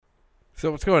So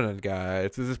what's going on,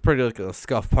 guys? This is pretty like a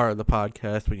scuff part of the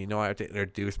podcast when you know I have to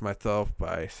introduce myself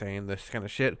by saying this kind of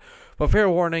shit. But fair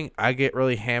warning, I get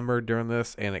really hammered during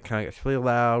this, and it kind of gets really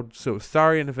loud. So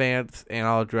sorry in advance, and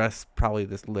I'll address probably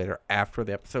this later after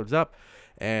the episode's up.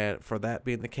 And for that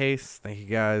being the case, thank you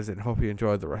guys, and hope you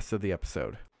enjoy the rest of the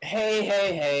episode.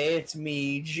 Hey, it's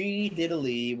me, G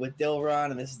Diddley, with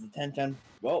Dilron, and this is the 1010.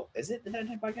 Well, is it the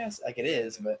 1010 podcast? Like, it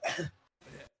is, but.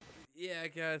 Yeah,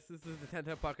 guys, this is the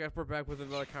 1010 podcast. We're back with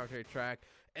another commentary track,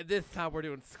 and this time we're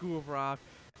doing School of Rock.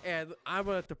 And I'm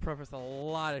gonna have to preface a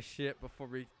lot of shit before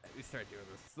we start doing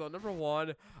this. So number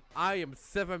one, I am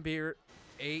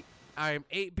I am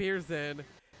 8 beers in,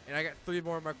 and I got 3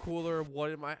 more in my cooler,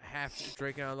 1 in my half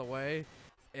drinking on the way.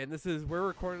 And we're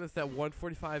recording this at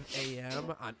 1:45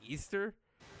 a.m. on Easter.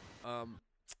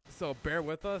 So bear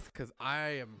with us, cause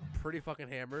I am pretty fucking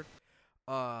hammered.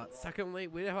 Secondly,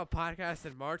 we didn't have a podcast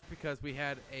in March because we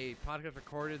had a podcast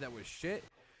recorded that was shit.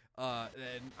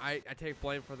 And I take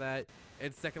blame for that.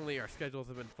 And secondly, our schedules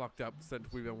have been fucked up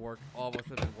since we've been all of us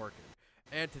have been working.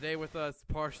 And today with us,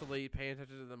 partially paying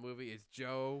attention to the movie, is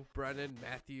Joe Brennan,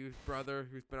 Matthew's brother,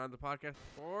 who's been on the podcast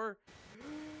before.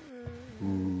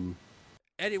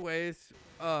 Anyways,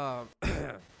 let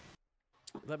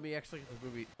me actually get this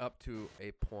movie up to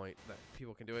a point that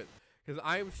people can do it. Because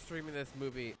I am streaming this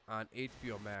movie on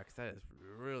HBO Max. That is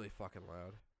really fucking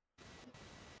loud.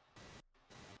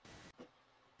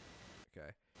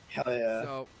 Okay. Hell yeah.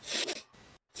 So,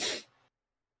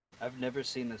 I've never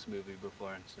seen this movie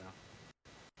before, so.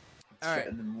 alright.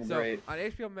 So, Great. on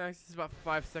HBO Max, this is about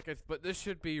 5 seconds, but this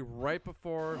should be right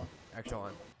before. Actually, hold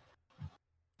on.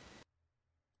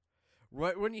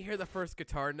 Right when you hear the first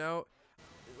guitar note,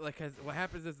 like, cause what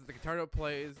happens is the guitar note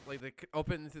plays, like the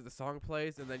opens the song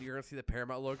plays, and then you're gonna see the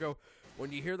Paramount logo.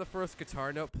 When you hear the first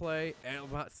guitar note play at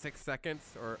about 6 seconds,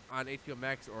 or on HBO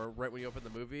Max, or right when you open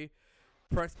the movie,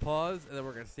 press pause, and then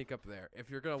we're gonna sneak up there. If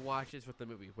you're gonna watch this with the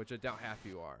movie, which I doubt half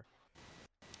you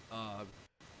are.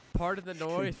 Part of the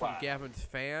noise from Gavin's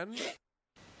fan,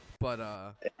 but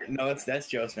No, that's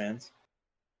Joe's fans.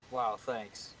 Wow,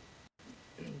 thanks.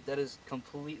 That is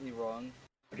completely wrong.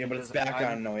 Okay, but it's Because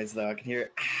background noise, though. I can hear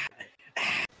it.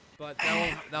 But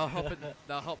that'll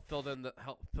help fill in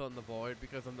the void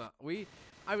because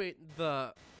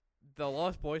the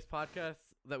Lost Boys podcast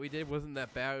that we did wasn't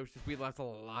that bad. It was just we left a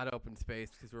lot of open space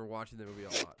because we were watching the movie a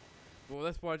lot. But with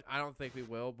this one, I don't think we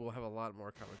will. But we'll have a lot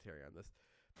more commentary on this.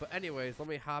 But anyways, let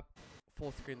me hop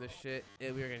full screen this shit,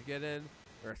 and we're gonna get in.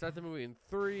 We're gonna start the movie in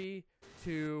 3,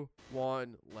 2,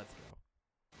 1. Let's go.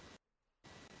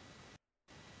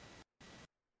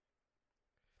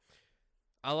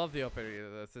 I love the opening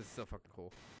of this. This is so fucking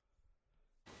cool.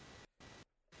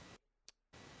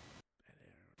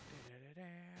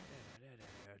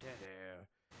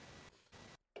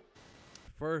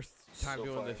 First time So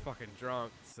doing far. this fucking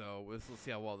drunk, so let's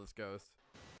see how well this goes.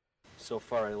 So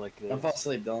far, I like this. Don't fall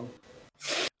asleep, Dylan.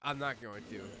 I'm not going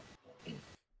to.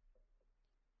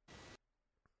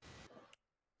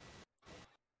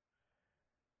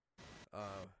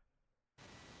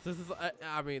 So this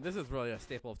is, this is really a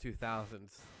staple of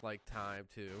 2000s, like, time,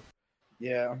 too.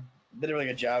 Yeah. Did a really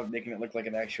good job making it look like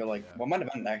an actual, like, Yeah. well, it might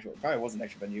have been an actual, probably was an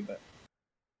actual venue, but.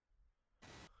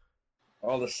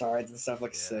 All the sides and stuff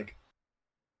look Yeah. sick.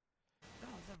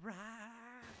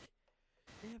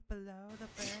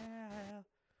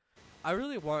 I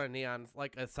really want a neon,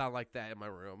 like, a sound like that in my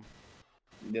room.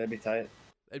 Yeah, that'd be tight.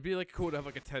 It'd be, like, cool to have,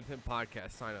 like, a 1010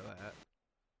 podcast sign of that.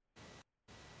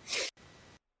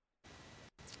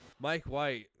 Mike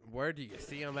White, where do you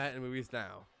see him at in movies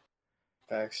now?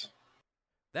 Facts.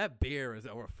 That beer is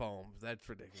over foams. That's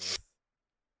ridiculous.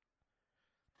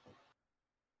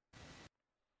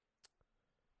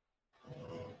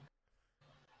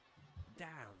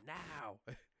 Down now.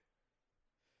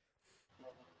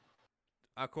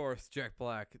 Of course, Jack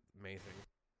Black, amazing.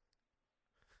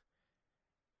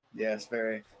 Yes,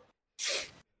 very.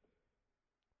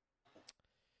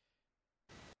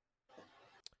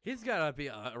 He's gotta be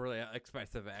a really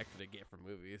expensive actor to get for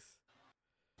movies.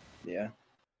 Yeah.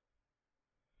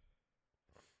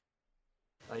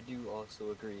 I do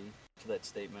also agree to that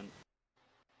statement.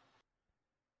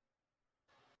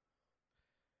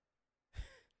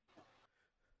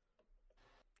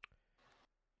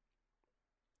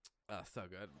 Oh, so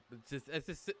good. It's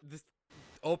just this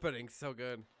opening so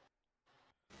good.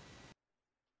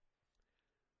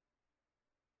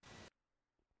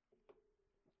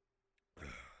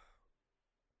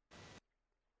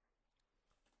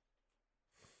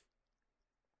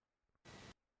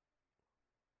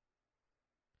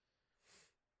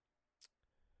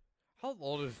 How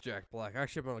old is Jack Black?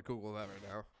 Actually, I'm gonna Google that right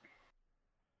now.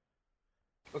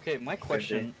 Okay, my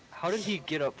question: how did he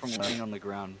get up from laying on the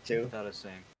ground 2. without us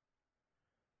saying?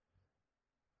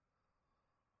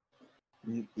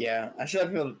 Yeah, I should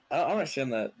have people. I don't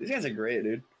understand that. These guys are great,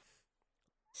 dude.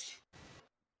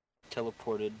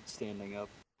 Teleported, standing up.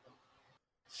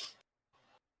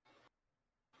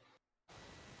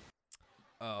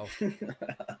 Oh, if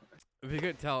you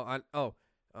couldn't tell,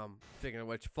 speaking of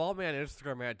which, follow me on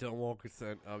Instagram at Dylan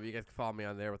Wilkinson. You guys can follow me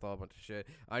on there with all a bunch of shit.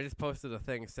 I just posted a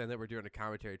thing saying that we're doing a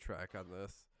commentary track on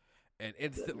this, and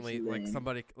instantly, like lame.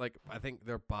 somebody, like I think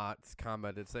their bots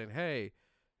commented saying, "Hey,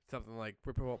 something like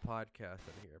we promote podcasts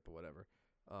in here, but whatever."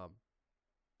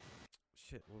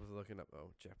 Shit, what was I looking up?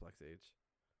 Oh, Jack Black's age.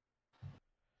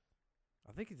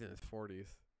 I think he's in his 40s.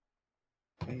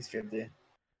 He's 50.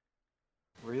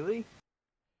 Really?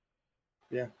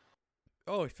 Yeah.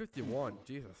 Oh, he's 51.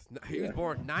 Jesus, he was Yeah.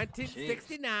 born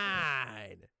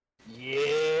 1969.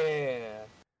 Yeah.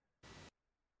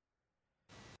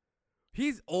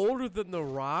 He's older than The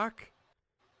Rock.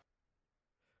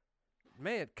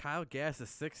 Man, Kyle Gass is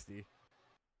 60.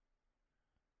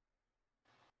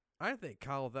 I didn't think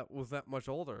Kyle was that much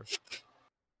older.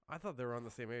 I thought they were on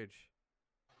the same age.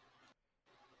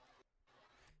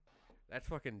 That's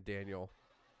fucking Daniel.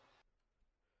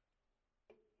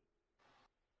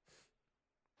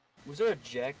 Was there a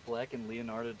Jack Black and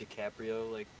Leonardo DiCaprio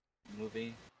like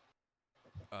movie?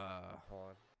 Hold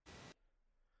on.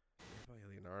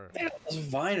 Probably Leonardo. They got those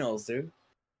vinyls, dude.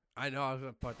 I know, I was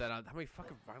gonna put that on. How many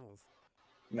fucking vinyls?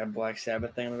 And that Black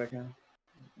Sabbath thing in the background.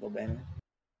 Little banner.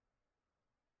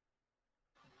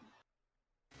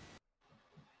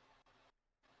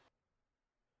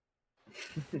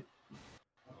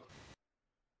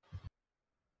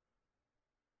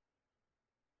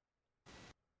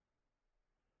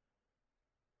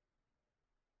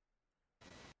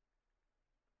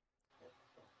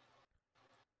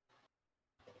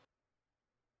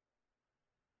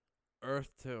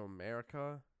 Earth to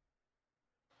America.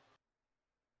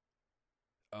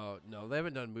 Oh no, they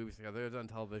haven't done movies together. They've done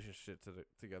television shit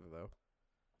together though.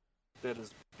 That is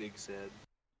big sad.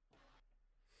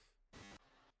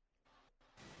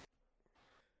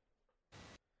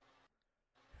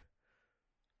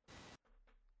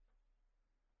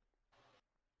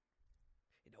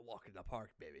 You know, walk in the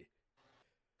park, baby.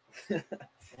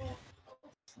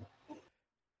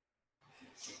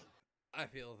 I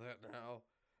feel that now.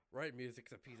 Writing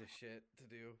music's a piece of shit to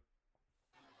do.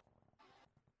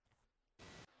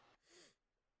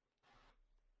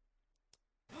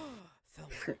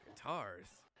 Selling guitars.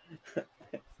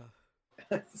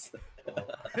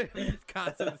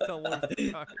 Wisconsin still one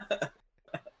guitar.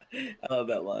 I love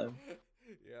that line.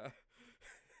 Yeah.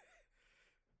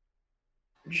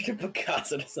 You should put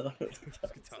Picasso to sell those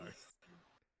Guitars. guitars. Man.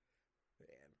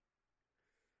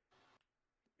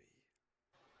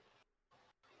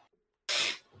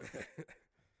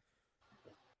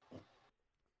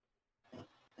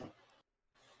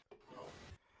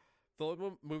 The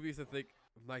only movies I think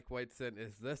Mike White's in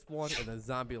is this one and then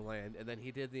Zombieland, and then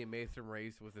he did The Amazing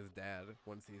Race with his dad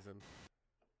one season.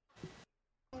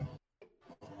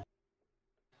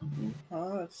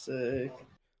 Heart sick.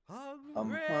 I'm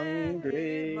Hungry,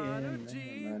 hungry. my and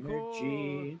energy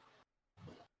energy.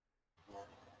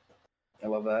 I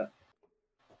love that.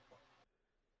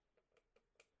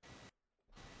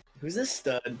 Who's this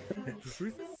stud?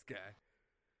 Who's this guy?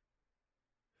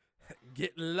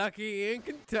 Getting lucky in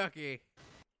Kentucky.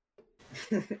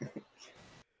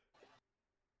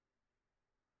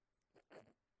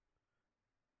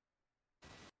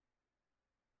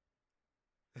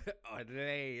 Oh,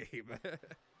 name.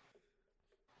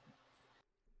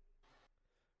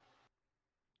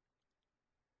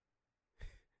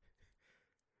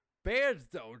 Bears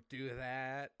don't do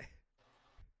that.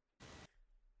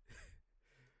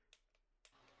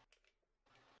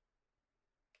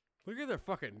 Look at their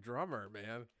fucking drummer,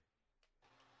 man.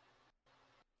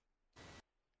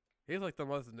 He's like the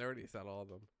most nerdiest out of all of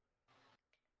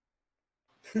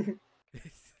them. His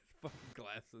fucking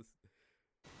glasses.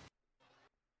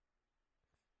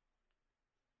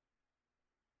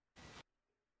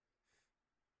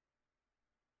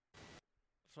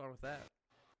 What's wrong with that?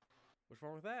 What's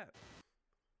wrong with that?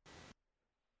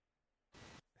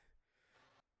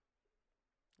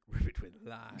 Read between the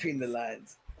lines. Between the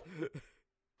lines.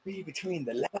 Read between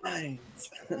the lines.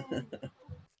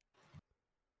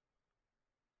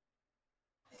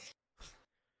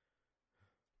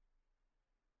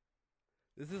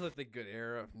 This is like the good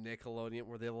era of Nickelodeon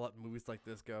where they let movies like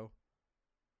this go.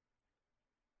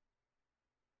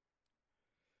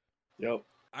 Yep.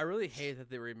 I really hate that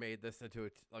they remade this into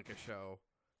like a show.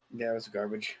 Yeah, it was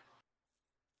garbage.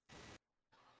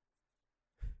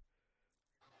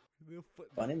 They'll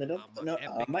put Funny me little. on No,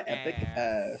 on my epic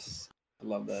ass. I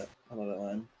love that. I love that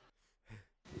line.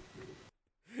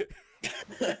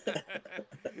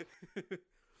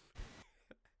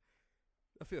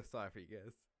 I feel sorry for you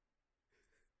guys.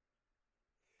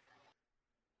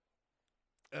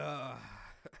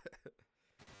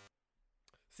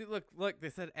 See, look, they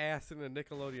said ass in a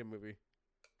Nickelodeon movie.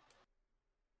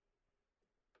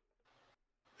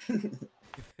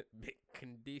 Big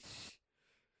condition.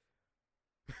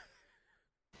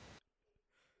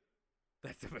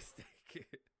 That's a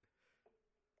mistake.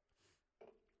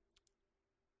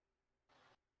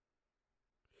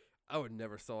 I would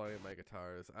never sell any of my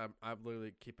guitars. I'm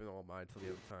literally keeping all mine till the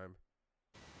end of time.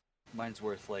 Mine's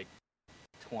worth like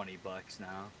 $20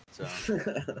 now, so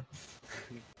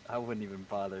I wouldn't even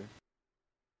bother.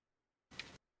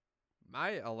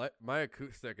 My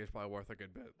acoustic is probably worth a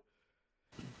good bit.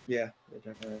 Yeah, it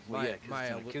definitely is. Well, yeah, 'cause my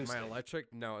it's an acoustic.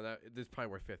 electric, no, this is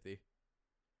probably worth 50.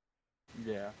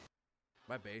 Yeah.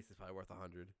 My bass is probably worth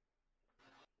 100.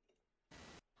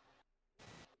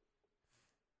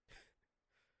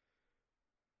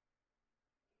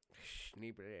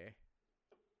 Schneebly.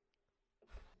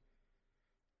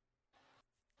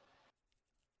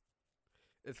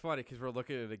 It's funny because we're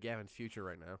looking at a Gavin's future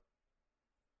right now.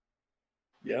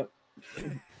 Yep.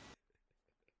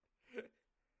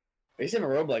 I used to have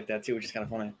a robe like that too, which is kind of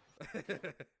funny.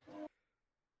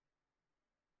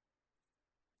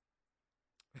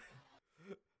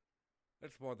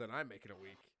 That's more than I make in a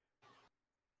week.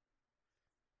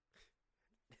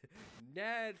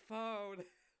 Ned phone.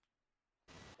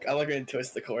 I like it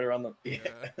twist the cord around the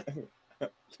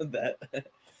that.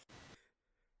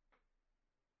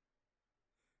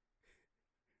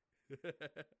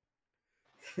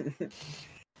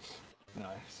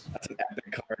 Nice. That's an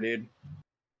epic car, dude.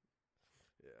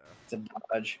 Yeah. It's a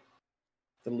Dodge.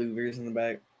 The louvers in the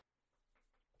back.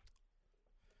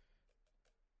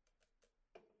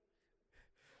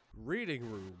 Reading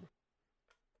room.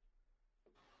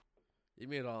 You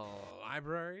mean a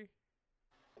library?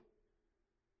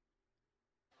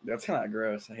 That's kind of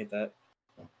gross. I hate that.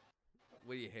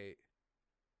 What do you hate?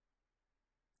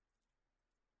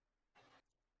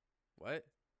 What?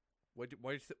 What'd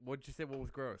you say? What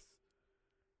was gross?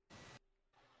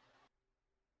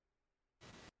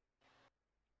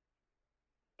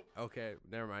 Okay,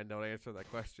 never mind. Don't answer that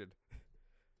question.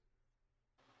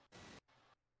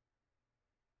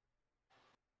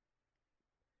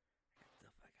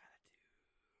 Stuff I gotta do.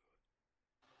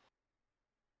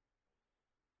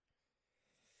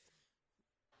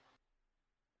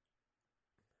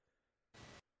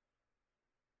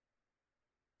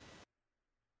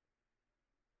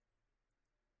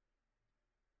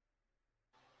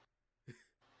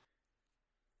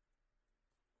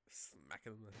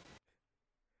 Smacking them.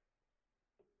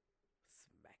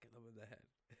 Smacking them in the head.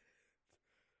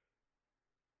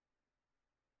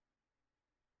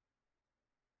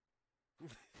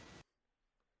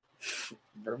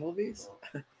 Verbal abuse?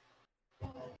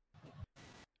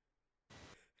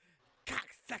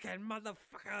 Cocksucking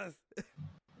motherfuckers!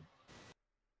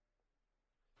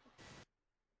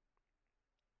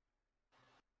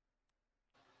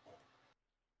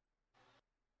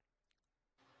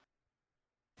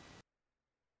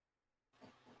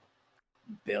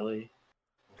 Billy.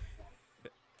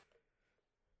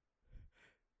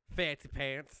 Fancy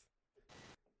pants.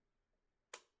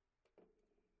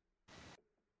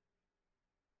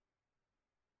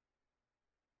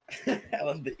 I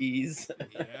love the E's.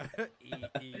 Yeah.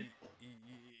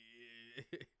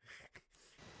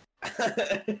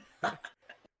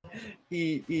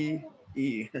 E, E,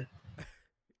 E.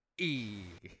 E.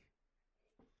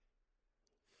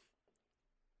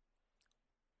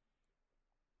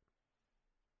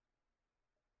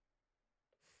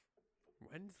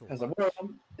 When's the Because the lunch?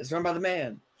 world is run by the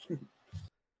man.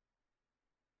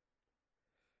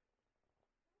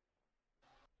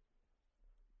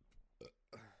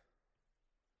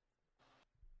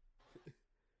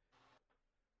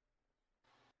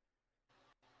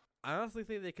 I honestly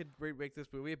think they could remake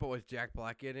this movie, but with Jack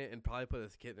Black in it, and probably put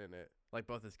his kid in it, like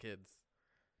both his kids.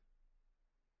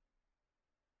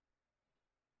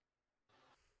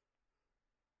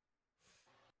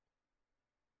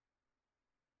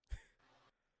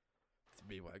 To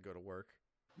me when I go to work.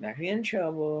 Not gonna get in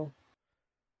trouble.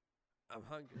 I'm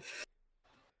hungry.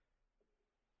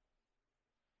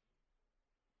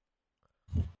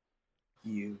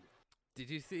 You. Did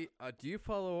you see? Do you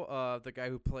follow the guy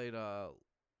who played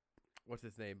what's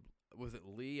his name? Was it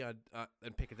Lee on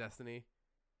in Pick of Destiny?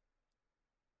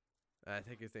 I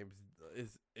think his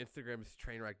Instagram is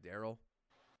Trainwreck Daryl.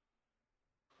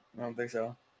 I don't think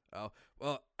so. Oh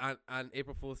well, on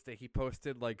April Fool's Day, he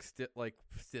posted like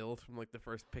stills from like the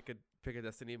first Pick a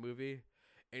Destiny movie,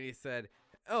 and he said,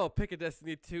 "Oh, Pick a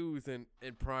Destiny 2's in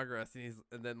progress,"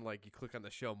 and then like you click on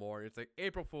the show more, and it's like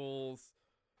April Fools.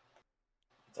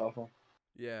 It's awful.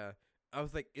 Yeah, I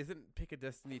was like, isn't Pick a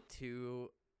Destiny 2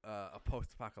 a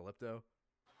post-apocalypto?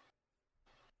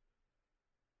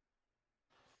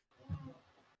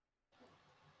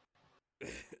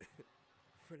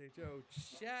 Freddy Joe,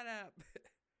 shut up.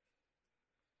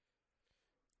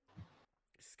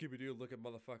 Scooby-Doo looking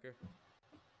motherfucker.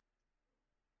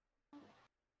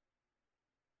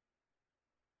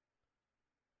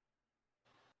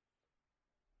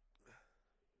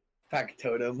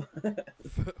 Factotum.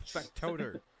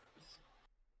 Factoter.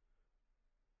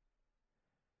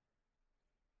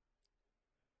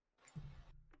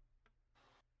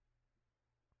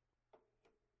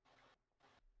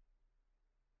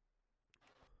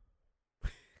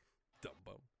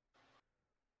 Dumbo.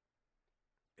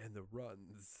 And the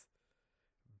runs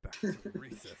back to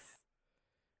recess.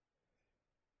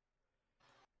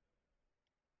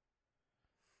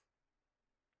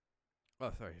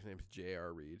 Oh, sorry. His name's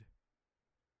J.R. Reed.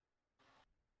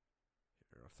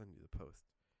 Here, I'll send you the post.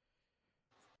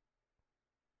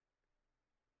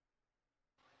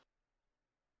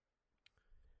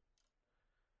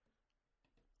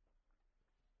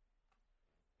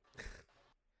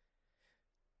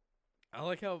 I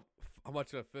like how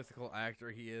much of a physical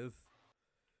actor he is.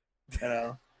 I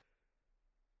know.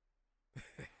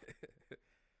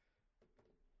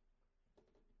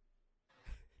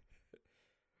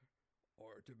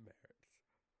 Or demerits.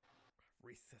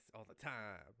 Recess all the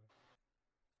time.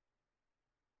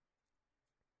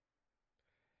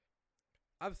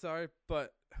 I'm sorry,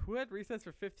 but who had recess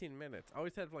for 15 minutes? I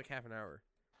always had for like half an hour.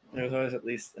 There was always at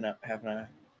least half an hour.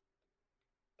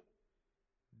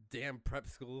 Damn prep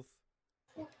schools.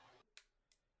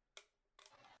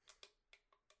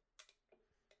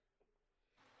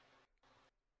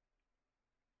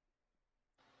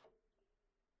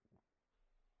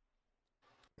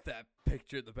 That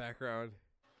picture in the background.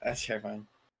 That's terrifying.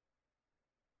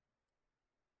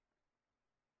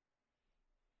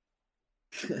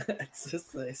 It's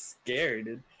just like scary,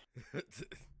 dude.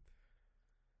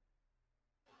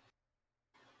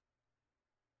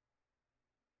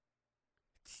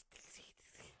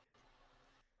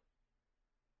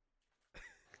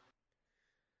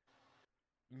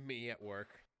 Me at work.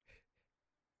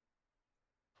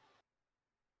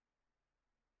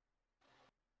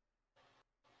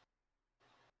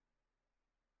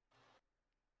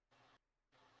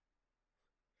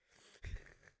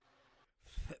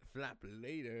 Flap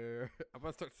later. I'm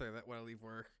gonna start saying that when I leave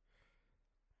work.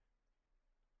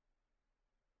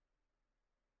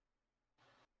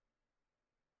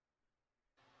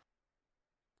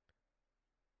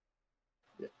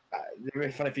 It'd be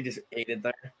really fun if you just ate it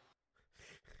there.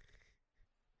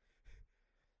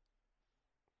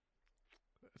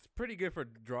 It's pretty good for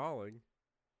drawing.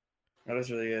 That was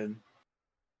really good.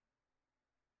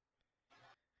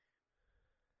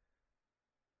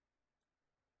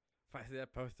 If I see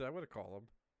that posted, I would have called him.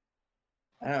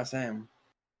 I know, Sam.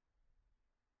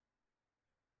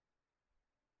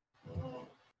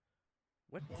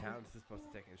 What town is this supposed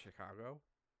to take in Chicago?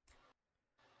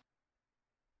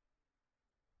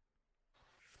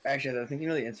 Actually, I think you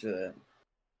know the answer to that.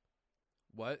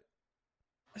 What?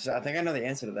 So I think I know the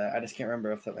answer to that. I just can't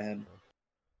remember off the top of my head.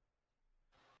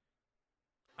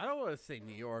 I don't want to say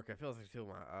New York. I feel like it's too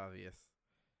obvious.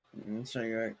 So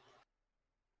you're right.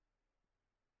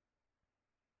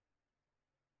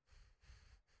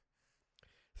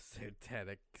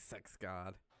 Satanic sex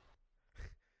god.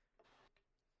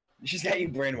 She's got you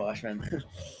brainwashed, man.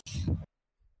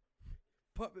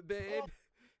 Puppet babe.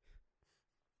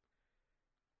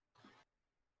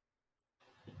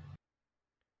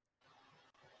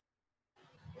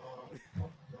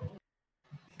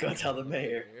 Go tell the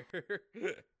mayor.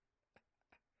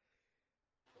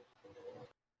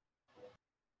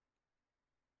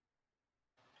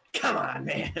 Come on,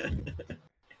 man.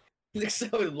 He looks so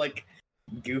like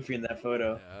goofy in that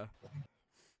photo. Yeah.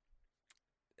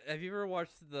 Have you ever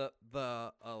watched the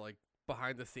like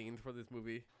behind the scenes for this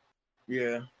movie?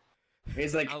 Yeah.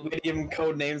 He's like, we give him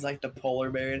code names like the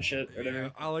polar bear and shit. Or whatever. Yeah,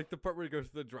 I like the part where he goes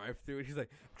to the drive-thru and he's like,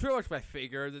 I'm trying to watch my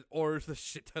finger, and then orders a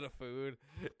shit ton of food,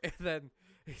 and then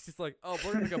he's just like, oh,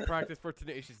 we're gonna go practice for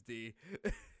Tenacious D.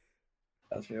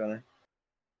 That's pretty funny.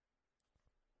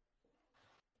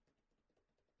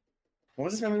 When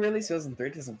was this movie released? 2003,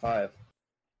 2005.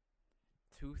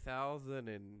 2000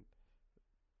 and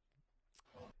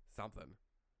something.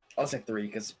 I'll say 3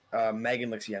 because Megan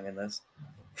looks young in this.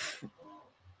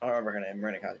 I don't remember her name.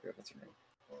 Miranda Cosgrove. What's her name?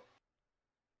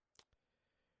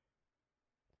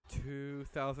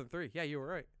 2003. Yeah, you were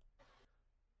right.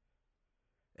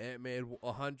 And it made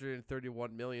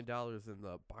 $131 million in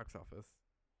the box office.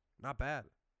 Not bad.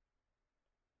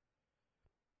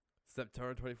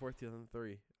 September 24th,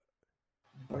 2003.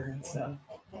 Burn stuff.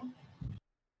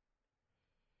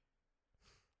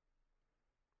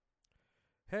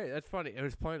 Hey, that's funny. It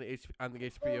was playing on the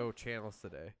HBO channels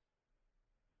today.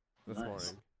 This Nice.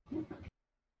 morning.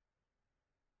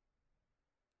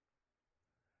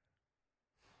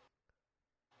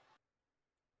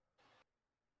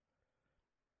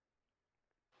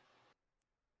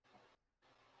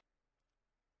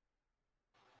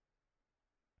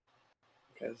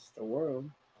 Because the world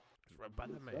It's run by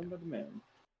the is run man. by the man.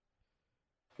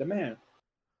 The man.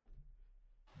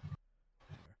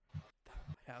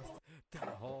 House, down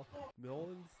the hall,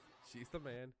 Millens, she's the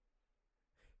man.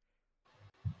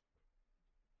 Hey,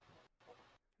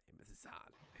 Mrs.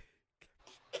 Hahn.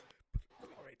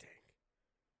 All right, dang.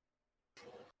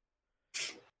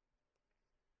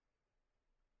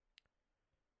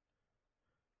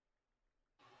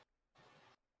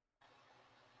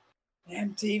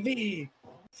 MTV.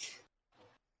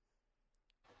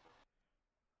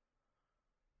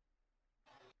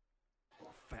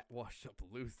 Fat washed up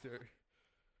loser.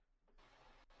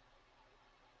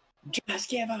 Just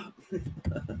give up.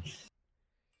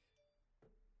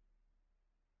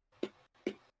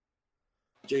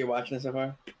 Jay, you watching this so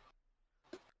far?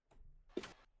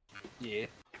 Yeah.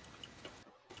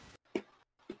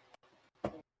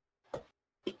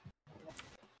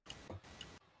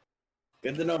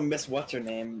 Good to know Miss What's Her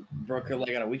Name broke her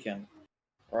leg on a weekend.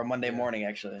 Or a Monday Yeah. morning,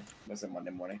 actually. It wasn't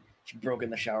Monday morning. She broke in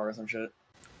the shower or some shit.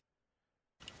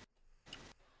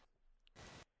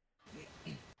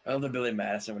 I love the Billy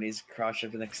Madison when he's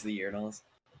cross-shipped next to the urinals.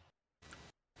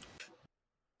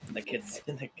 In the kids'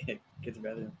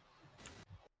 bathroom.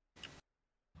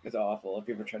 It's awful if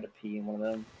you ever tried to pee in one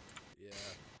of them. Yeah.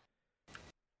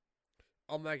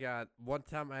 Oh my god. One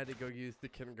time I had to go use the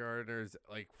kindergartner's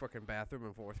like fucking bathroom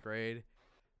in 4th grade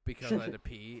because I had to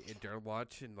pee during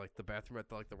lunch and like the bathroom at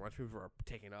the lunchroom were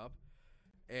taken up.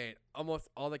 And almost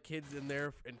all the kids in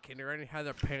there in kindergarten had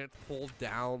their pants pulled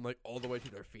down like all the way to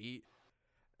their feet.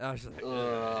 And I was just like, Ugh,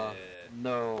 ugh.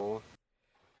 no.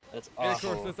 That's And of awful.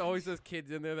 course, there's always those kids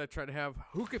in there that try to have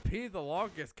who could pee the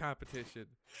longest competition.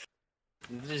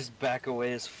 They just back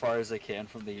away as far as they can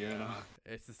from the urinal.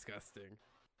 It's disgusting.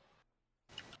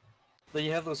 But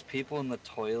you have those people in the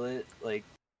toilet, like,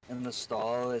 in the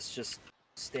stall, it's just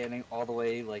standing all the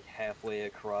way, like, halfway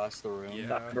across the room. Yeah.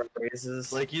 Dr.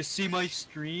 Braces. Like, you see my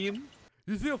stream?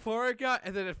 You see how far it got,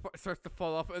 and then it starts to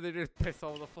fall off, and they just piss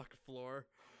all over the fucking floor.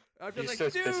 I'm He just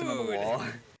like, starts dude! pissing on the wall.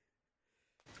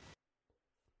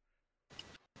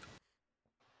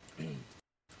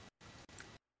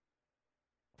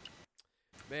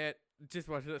 Man, just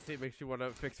watching that scene makes you want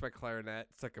to fix my clarinet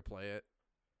so I can play it.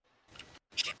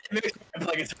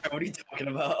 What are you talking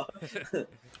about?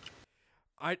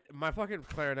 My fucking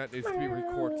clarinet needs to be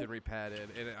recorked and repadded,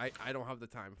 and I don't have the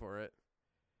time for it.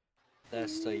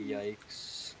 That's a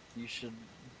yikes. You should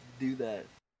do that.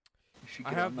 You should I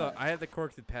get have on the that. I have the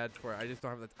corks and pads for it. I just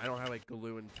don't have the I don't have like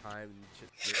glue and time and shit.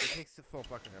 It takes so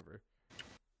fucking ever.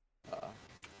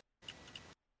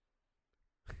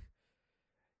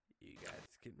 You guys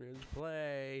can really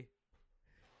play.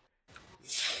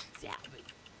 Salvi.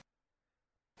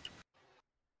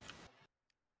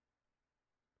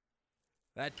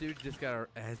 That dude just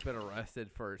has been arrested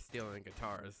for stealing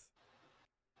guitars.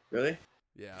 Really?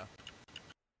 Yeah.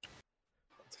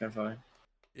 It's kind of funny.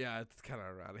 Yeah, it's kind of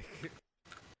ironic.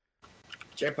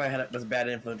 Jack probably was a bad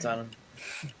influence on him.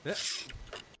 Yeah.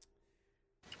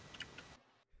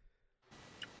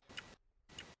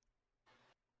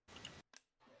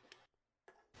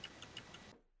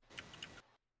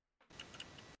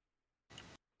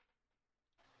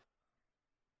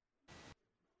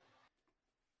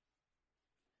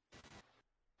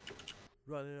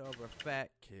 Running over fat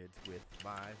kids with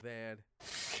my van.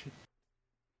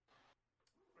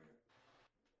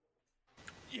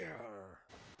 Yeah.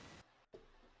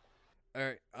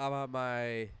 Alright, I'm on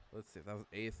my, let's see, that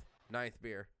was 9th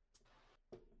beer.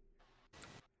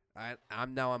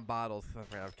 I'm now on bottles because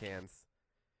I ran out of cans.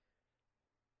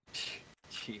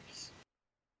 Jeez.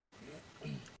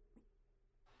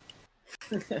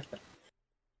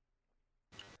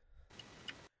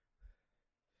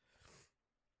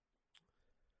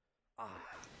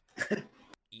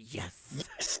 Yes.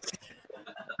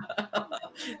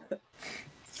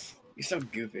 You're so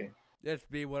goofy. That's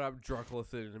me when I'm drunk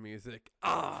listening to music.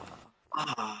 Ah.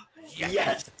 Ah,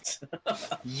 Yes. yes.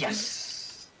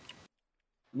 Yes!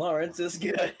 Lawrence is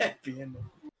good at being.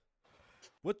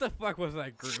 What the fuck was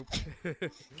that group?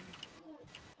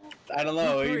 I don't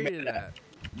know. Who You created made that?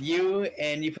 You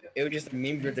and you. It was just a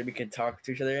meme group that we could talk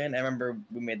to each other in. I remember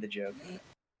we made the joke.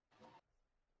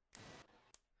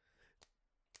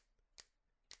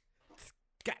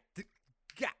 Got,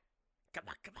 got, come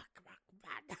on, come on, come on,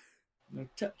 come on. No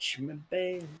touch me,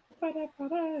 babe. Ba-da,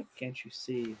 ba-da. Can't you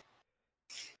see?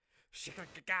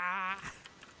 Shika-ga-ga.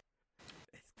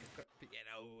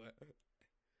 Piano.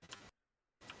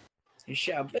 You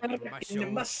shout better in the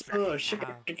muscle.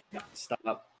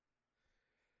 Stop.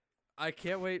 I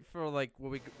can't wait for like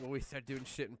when we start doing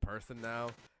shit in person now,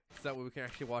 so that way we can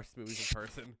actually watch movies in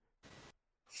person.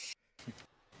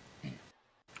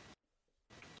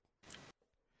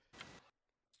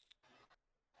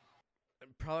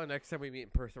 And probably next time we meet in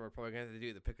person, we're probably gonna have to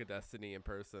do the Pick of Destiny in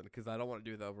person because I don't want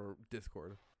to do that over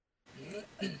Discord.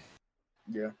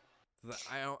 Yeah. 'Cause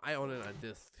I own it on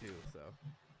disc too, so.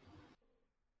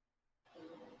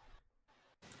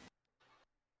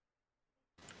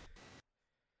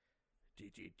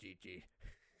 GG.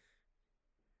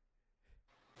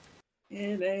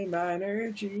 In a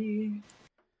minor G.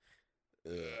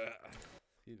 Excuse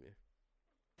me.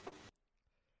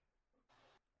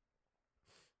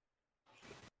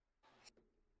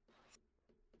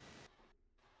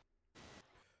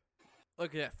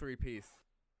 Look at that 3-piece.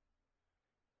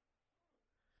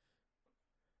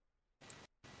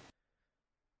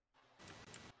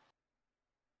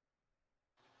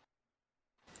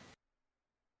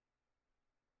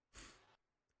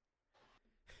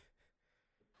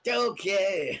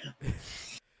 Okay.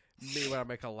 Me when I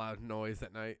make a loud noise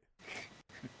at night.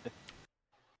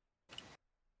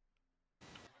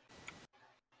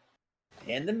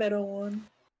 And the middle one.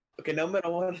 Okay, no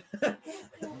middle one.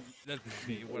 That's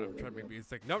me when I'm trying to make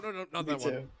music. No, not Me that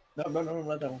one. too. No,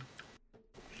 not that one.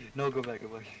 No, go back.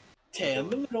 Tan,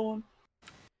 the middle one.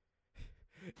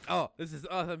 Oh, this is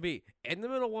me. In the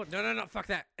middle one. No, fuck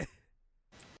that.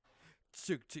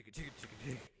 Chicken.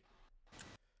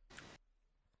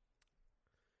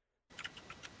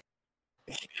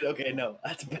 Okay, no,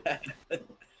 that's bad.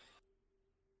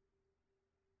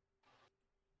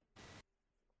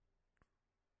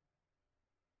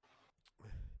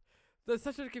 There's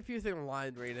such a confusing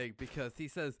line reading because he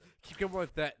says, keep going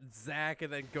with that Zach,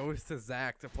 and then goes to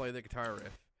Zach to play the guitar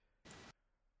riff.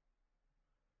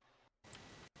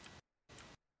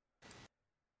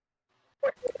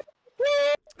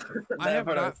 I have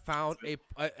not found an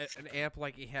amp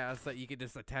like he has that you can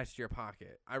just attach to your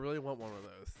pocket. I really want one of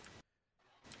those.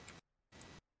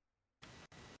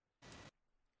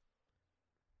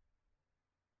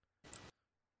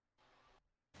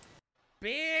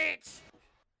 Bitch!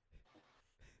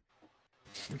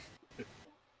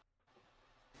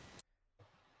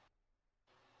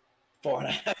 Four and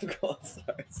a half gold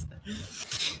stars.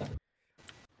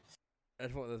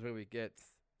 That's what this movie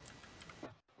gets.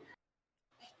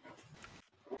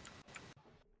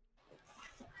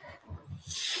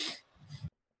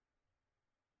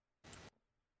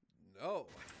 No.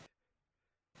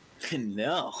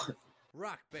 No.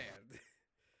 Rock Band.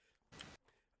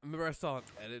 I remember I saw an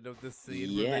edit of this scene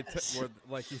Yes. where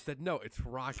like he said, no, it's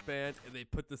Rock Band, and they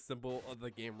put the symbol of the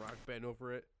game Rock Band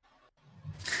over it.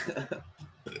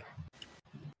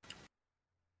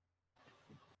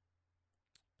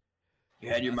 You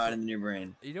had your mind in your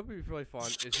brain. You know what would be really fun?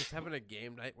 Is just having a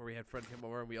game night where we had friends come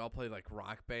over and we all played like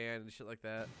Rock Band and shit like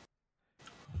that.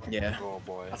 Yeah. Oh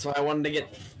boy. That's why I wanted to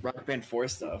get Rock Band 4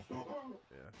 stuff. Yeah.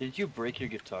 Did you break your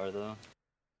guitar though?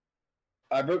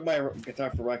 I broke my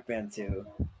guitar for Rock Band 2.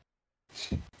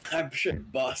 I'm sure I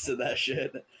busted that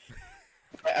shit.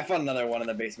 I found another one in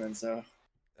the basement, so.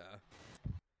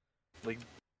 Like,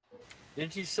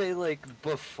 didn't you say like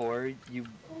before you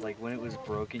when it was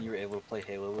broken you were able to play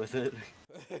Halo with it?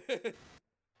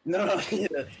 No,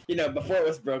 you know, before it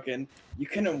was broken, you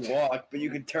couldn't walk, but you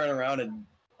could turn around and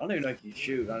I don't even know if you could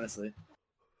shoot, honestly.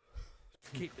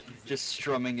 Keep Just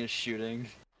strumming and shooting.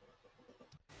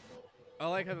 I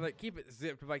like how they like keep it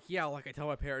zipped. I'm like, yeah, like I tell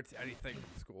my parents anything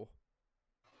from school.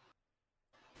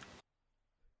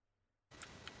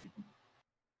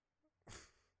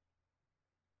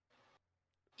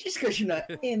 Just because you're not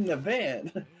in the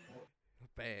band.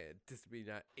 Band, just be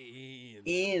not in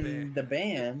In the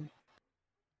band.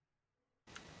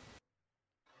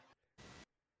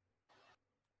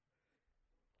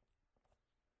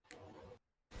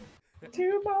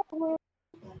 Tomorrow.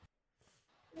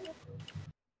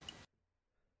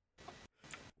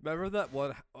 Remember that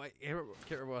one? I can't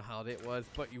remember what holiday it was,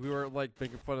 but we were like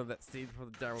making fun of that scene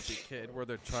from the There Will Be Kid where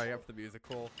they're trying out for the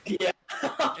musical. Yeah.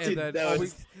 And Dude, then that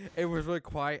was... it was really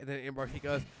quiet, and then Amber he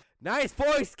goes, Nice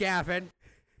voice, Gavin.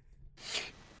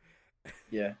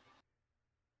 Yeah.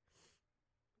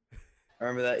 I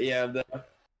remember that. Yeah,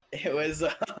 it was.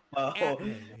 Oh,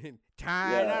 Turn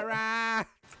yeah. around.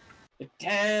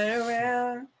 Turn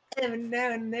around every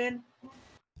now and then.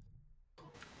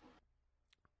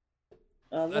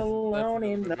 I'm That's alone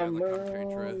in another the movie on the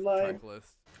commentary moonlight. track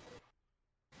list.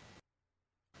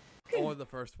 Only the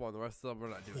first one. The rest of them we're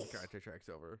not doing commentary tracks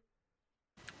over.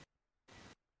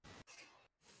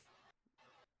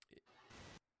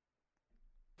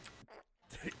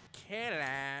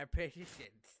 Canada patience.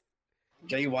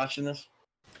 Are you watching this?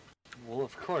 Well,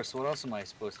 of course. What else am I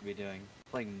supposed to be doing?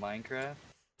 Playing Minecraft?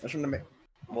 That's from the.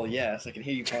 Well, yes, I can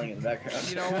hear you playing in the background.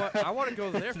 You know what? I want to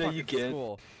go to their No, you fucking can't.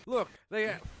 school. Look, they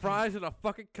got fries in a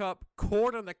fucking cup,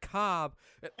 corn on the cob,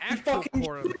 an actual fucking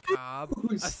corn on the cob, a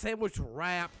Jews. sandwich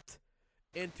wrapped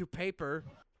into paper,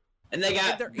 And they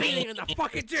got. and they're eating in the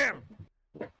fucking gym.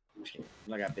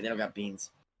 They don't got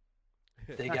beans.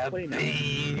 They Not got quite enough.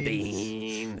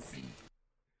 beans.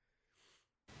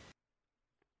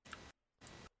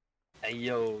 Hey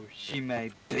yo, she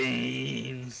made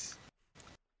beans.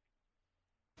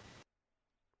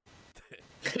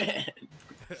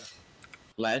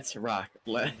 Let's rock.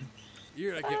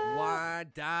 You're gonna get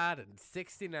wide-eyed and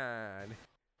 69.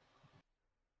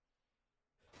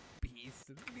 Beast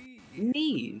of me.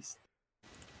 Knees.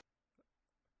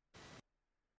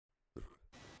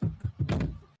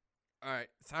 All right,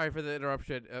 sorry for the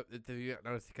interruption. If you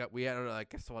noticed the cut, we had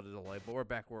like a slight delay, but we're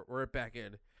back. We're back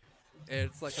in, and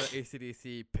it's like an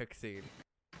AC/DC pick scene.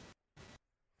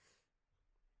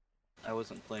 I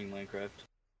wasn't playing Minecraft.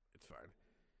 It's fine.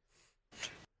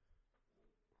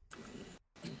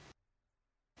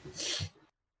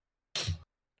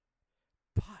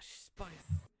 Posh spice.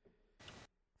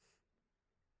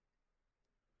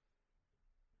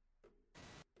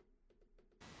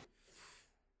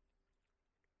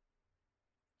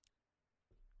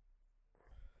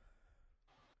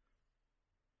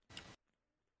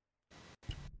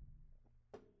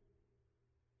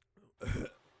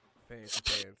 Fancy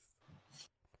pants.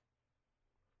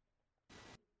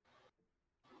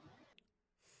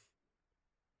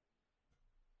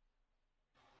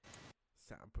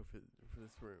 Soundproof for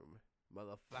this room,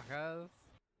 motherfuckers.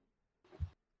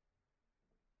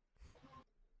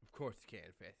 Of course you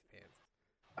can, fancy pants.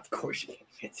 Of course you can,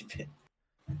 fancy pit.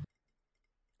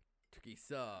 Turkey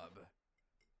sub.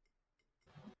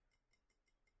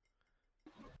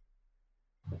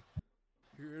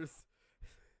 Here's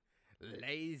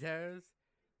lasers,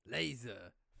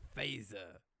 laser,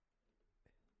 phaser.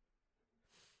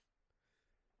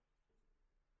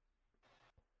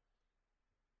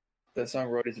 The song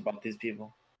wrote is about these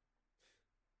people.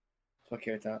 That's what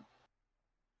Carrot Top.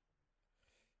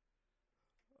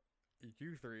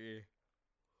 You three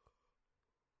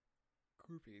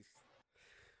groupies.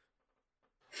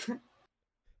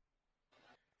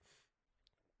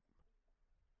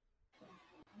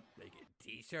 Making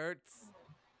t-shirts.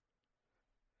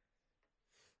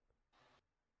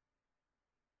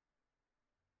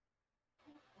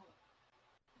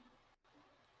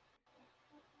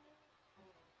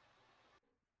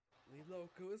 The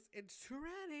locals and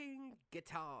shredding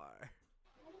guitar.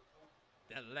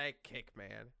 The leg kick,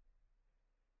 man.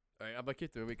 Alright, I'm gonna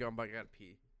keep doing it. I'm about to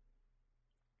pee.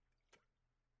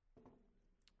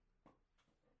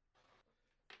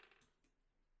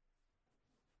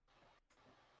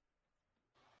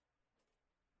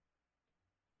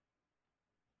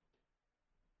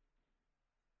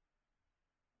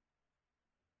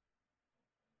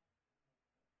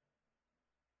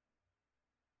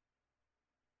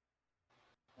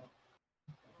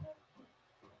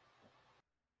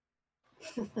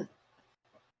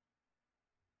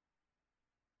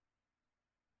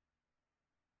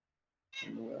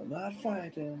 Will not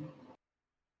fight him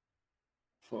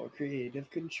for creative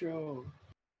control.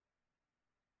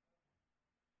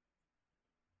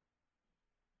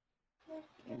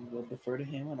 And will defer to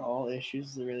him on all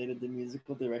issues related to the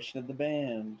musical direction of the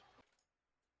band.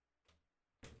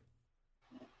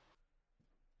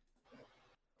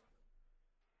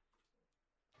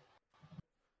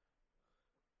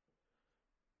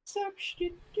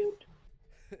 Substitute.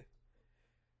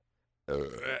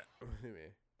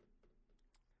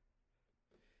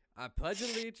 I pledge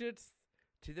allegiance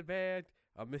to the band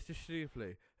of Mr.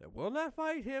 Sleepley that will not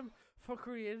fight him for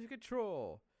creative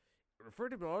control. Refer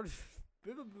to him as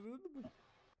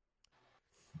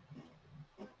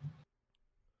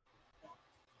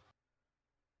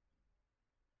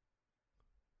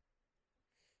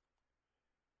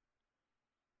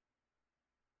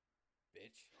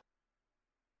bitch.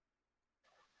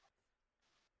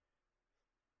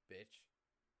 Bitch.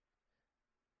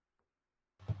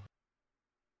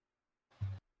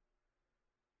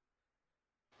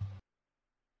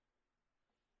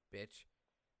 bitch.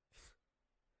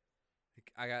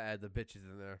 I gotta add the bitches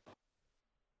in there.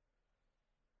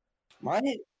 My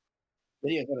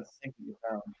video's out of sync with your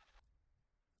sound.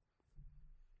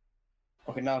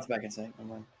 Okay, now it's back in sync.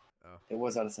 Never mind. Oh, It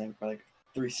was out of sync for like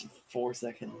 4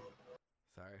 seconds.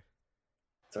 sorry.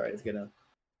 It's alright, it's good now.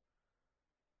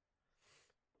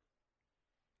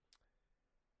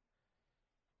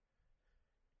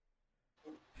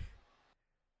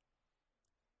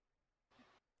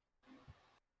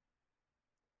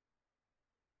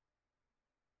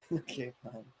 Okay,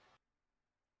 fine.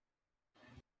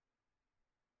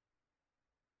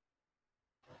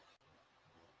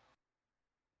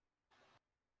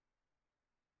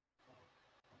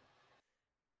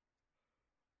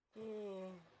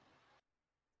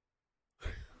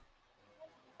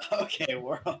 Okay,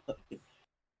 we're on.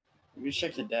 We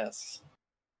check the desks.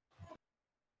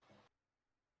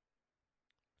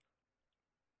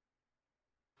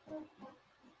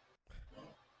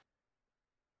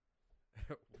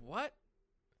 What?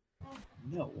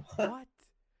 No. What?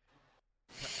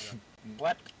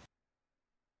 What?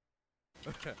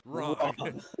 Wrong.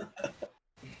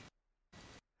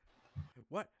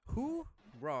 What? Who?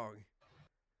 Wrong.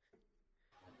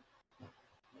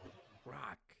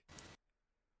 Rock.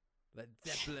 Led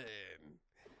Zeppelin.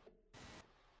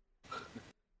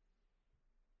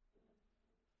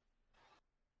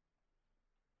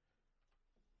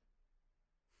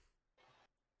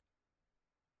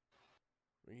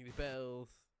 Ringing bells.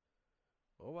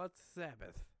 What about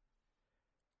Sabbath?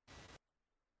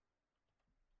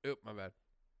 Oop, my bad.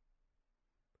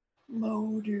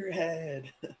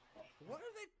 Motorhead. What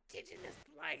are the indigenous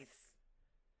lights?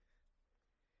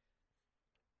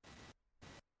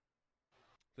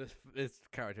 This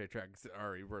commentary track is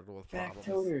already riddled with problems.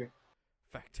 Factoder.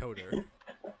 Factoder.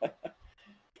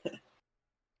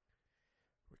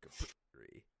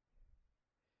 Wikipedia.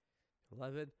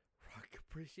 11. Rock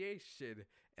appreciation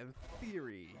and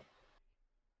theory.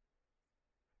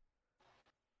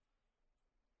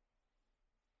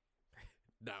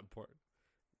 Not important.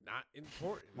 Not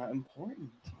important. Not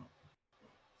important.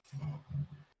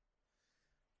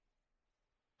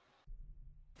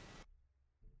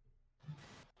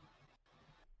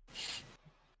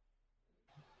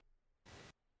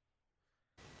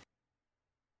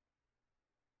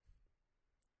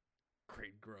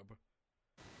 Crane grub.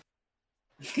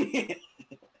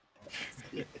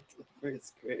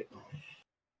 It's great.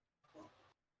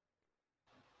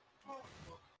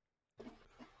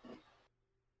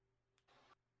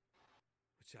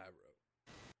 Which I wrote.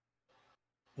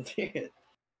 Let's hear it.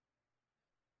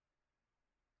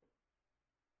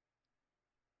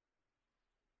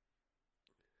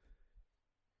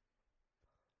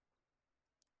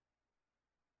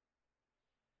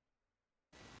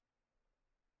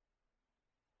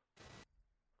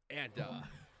 And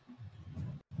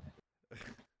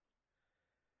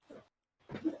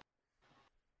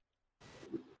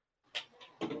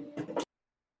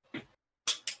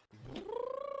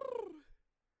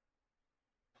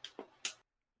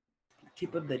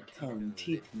Tip of the tongue,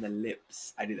 teeth, and the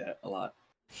lips. I do that a lot.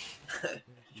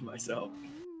 To myself.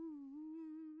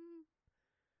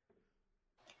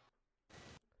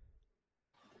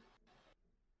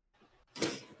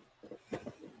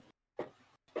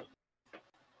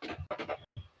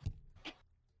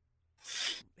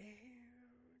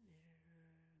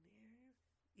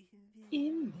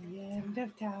 In the end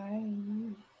of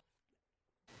time.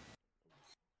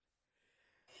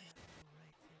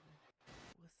 Was written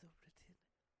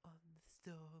on the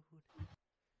stone.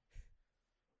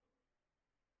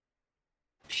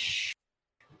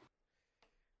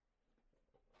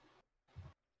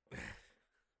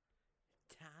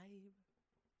 Time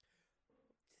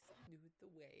just knew the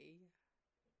way.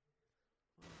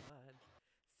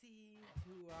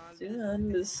 One seemed to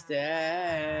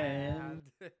understand.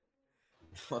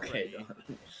 Okay, Ready?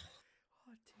 done.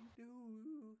 What to do?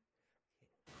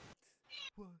 It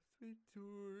was it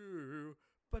true,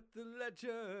 but the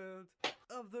legend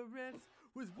of the rest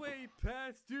was way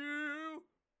past due.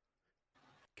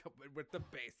 Coming with the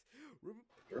bass.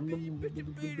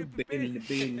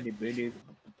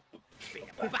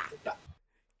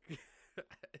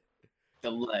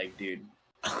 The leg, dude.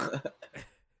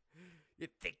 You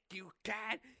think you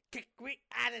can kick me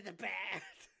out of the bed?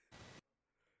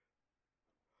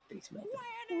 Face melt.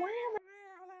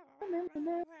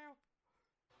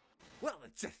 Well,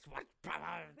 it's just one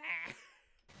problem there.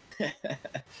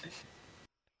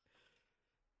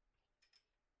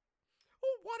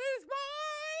 Oh, what is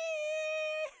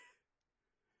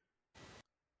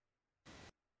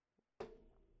mine?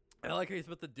 I like how he's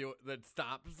about to do it, then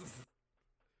stops.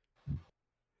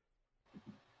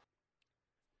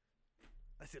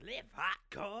 Let's live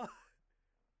hardcore.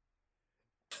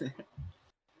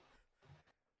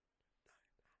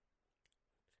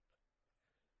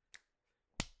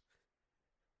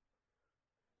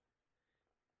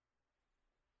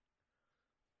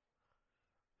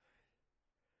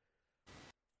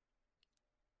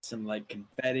 Some like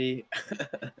confetti. Kind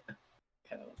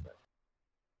of love that.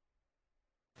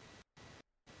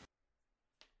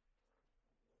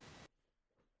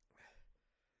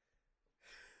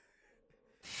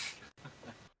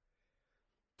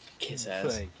 Kiss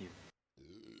ass. Thank you.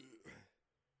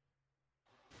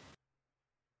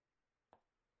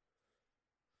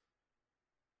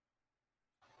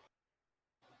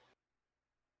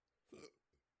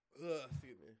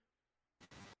 Excuse me.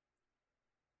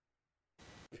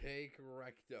 Pig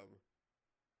rectum.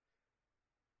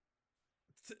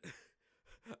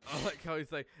 I like how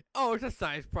he's like, oh, it's a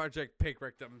science project, pig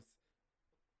rectums.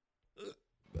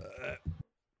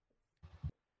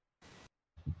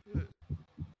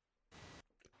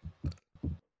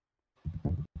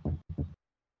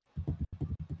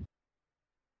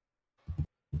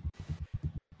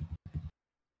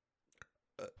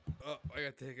 Oh, I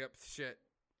got the hiccups. Shit.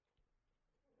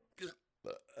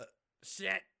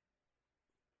 Shit.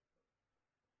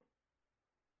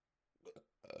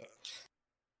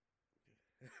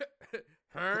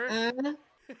 Her?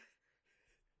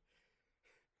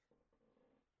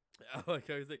 I like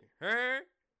how he's like, her?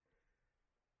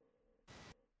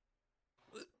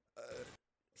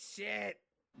 Shit.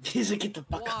 He's like, get the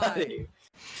fuck out of Why? here.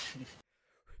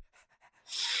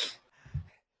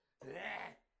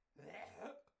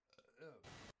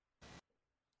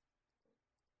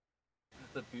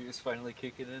 The beer's finally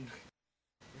kicking in.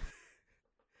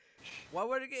 Why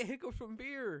would I get hiccups from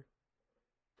beer?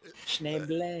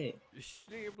 Schneeble.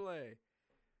 Schneeble.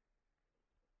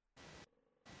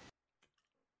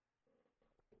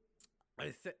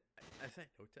 I said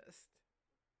no test.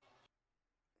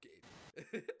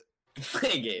 Game.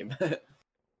 Play a game.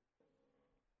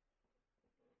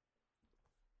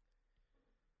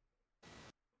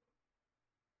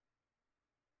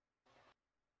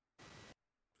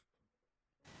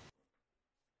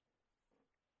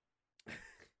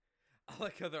 I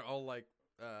like how they're all like,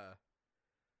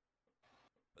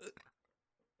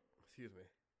 excuse me.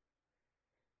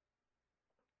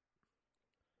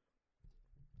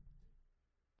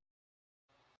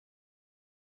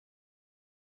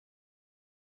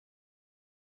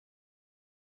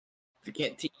 If you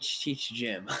can't teach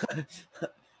Jim.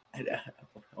 I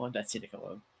want that scene to come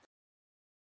up.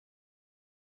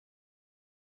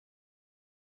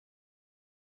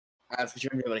 That's because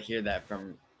you're gonna be able to hear that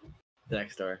from the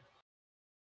next door.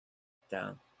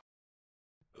 Down.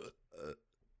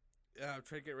 Yeah, I'm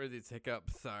trying to get rid of these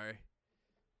hiccups. Sorry.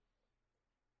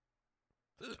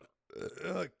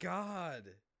 Oh, God.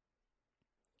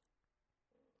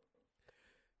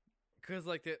 Because,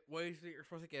 like, the way you're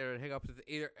supposed to get rid of hiccups is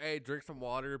either A, drink some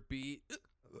water, B,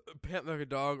 pant like a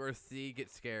dog, or C,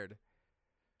 get scared.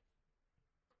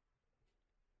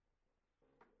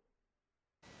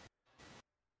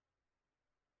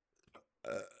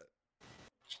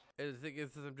 And the thing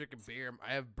is, since I'm drinking beer,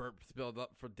 I have burps build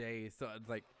up for days, so it's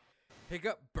like,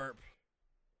 hiccup, burp.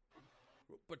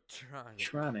 Patronic.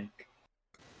 Tronic.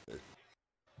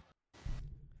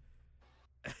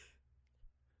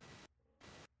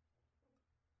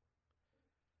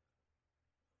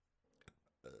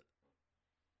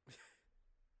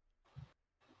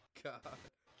 God.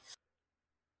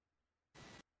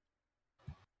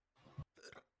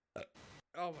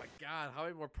 Oh my God, how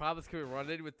many more problems can we run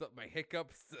in with my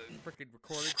hiccups, freaking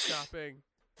recording stopping?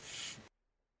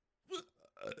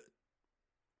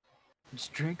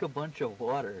 Just drink a bunch of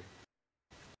water.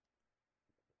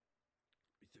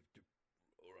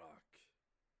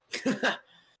 Rock.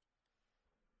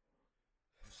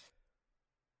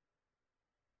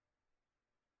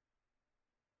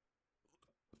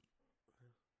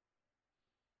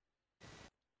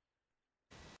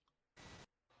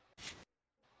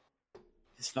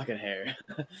 His fucking hair.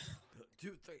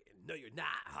 2, 3, no, you're not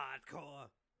hardcore.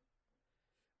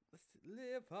 Let's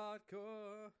live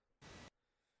hardcore.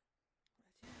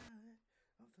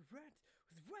 Of the rent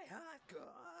was way hardcore.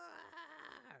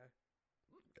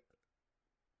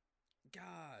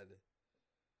 God.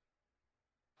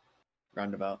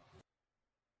 Roundabout.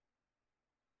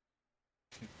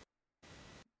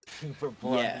 For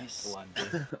Blondie, Yes.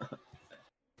 Blondie.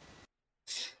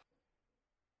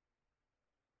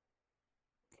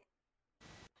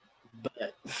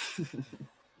 But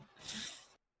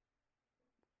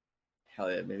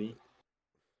hell yeah, maybe.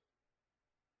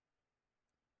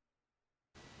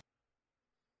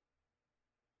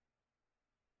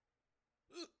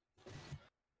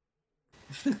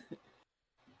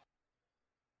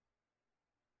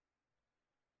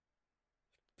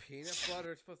 Peanut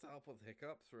butter is supposed to help with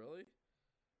hiccups, really?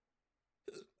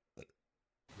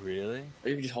 Really? Or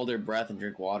you can just hold your breath and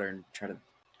drink water and try to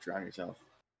drown yourself.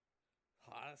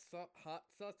 Hot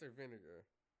sauce or vinegar?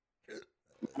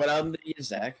 What album did you use,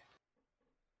 Zach?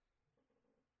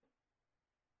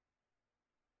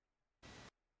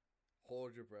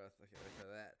 Hold your breath. Okay, look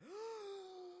at that.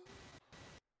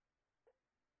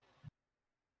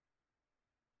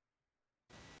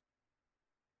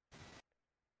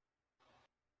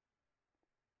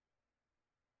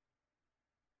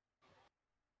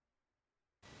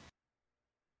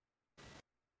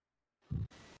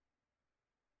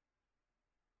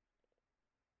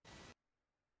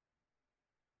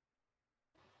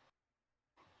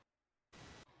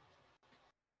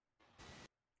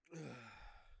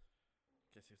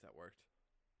 Guess if that worked.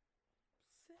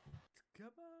 Set,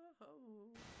 come on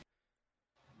home.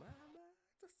 Mama,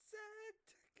 the set,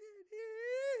 take it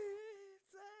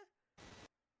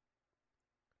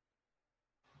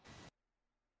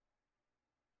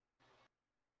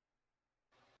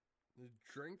easy.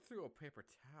 Drink through a paper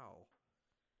towel.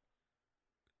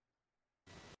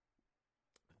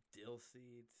 Dill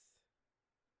seeds.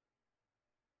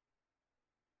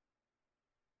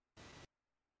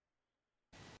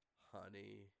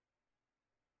 Honey.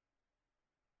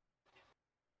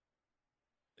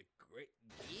 The great.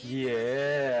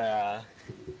 Yeah.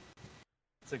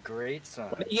 It's a great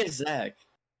song. What did you get, Zach?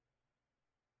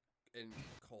 In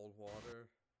cold water.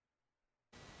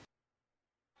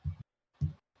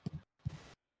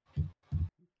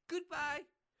 Goodbye.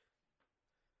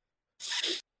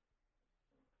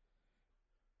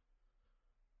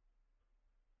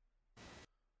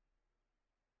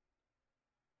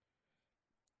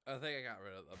 I think I got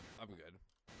rid of them. I'm good.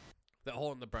 The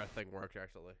hole in the breath thing worked,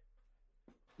 actually.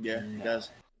 Yeah, it does.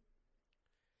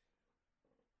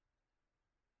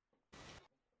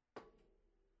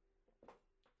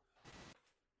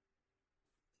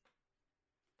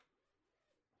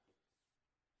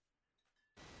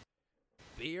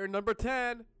 Beer number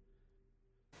 10.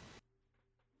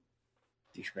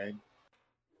 Douchebag.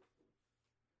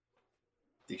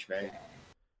 Douchebag.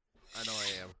 I know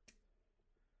I am.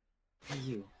 Not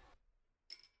you.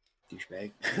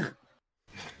 Douchebag.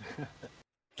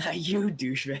 Not you,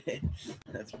 douchebag.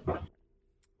 That's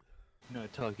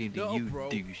Not talking to No, you, bro.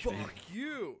 douchebag. Fuck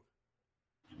you.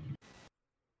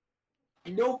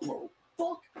 no, bro.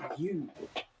 Fuck you.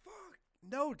 Fuck.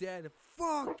 No, Dad.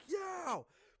 Fuck you.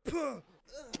 Puh.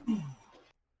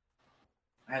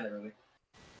 I had that early.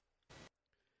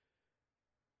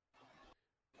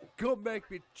 Go make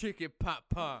me chicken pot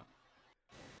pie.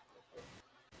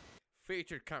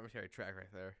 Featured commentary track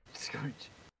right there. Scorch.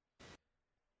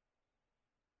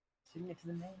 Sing it to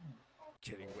the man.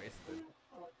 Getting wasted.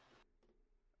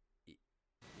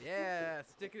 Yeah,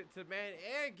 sticking it to man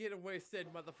and getting wasted,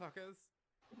 motherfuckers.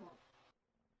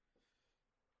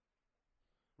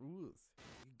 Rules.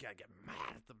 You gotta get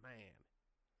mad at the man.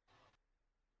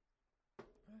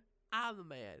 I'm the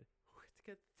man. Who's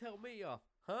gonna tell me off?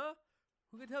 Huh?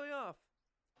 Who can tell me off?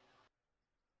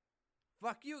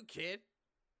 Fuck you, kid.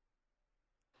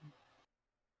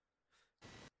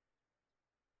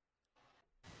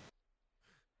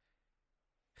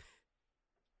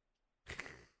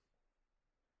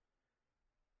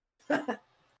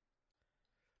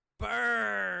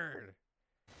 Burn!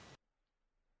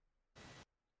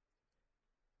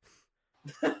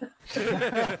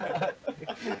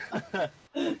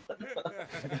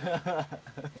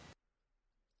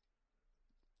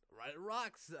 Right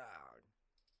rock song.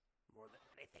 More than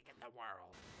anything in the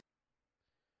world.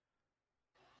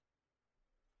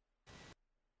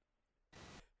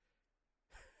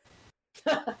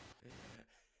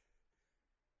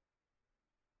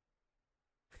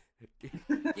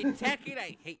 You take it,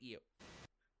 I hate you.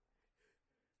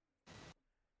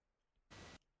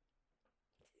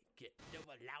 Get no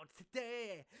allowance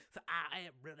today, so I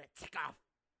am really tick off.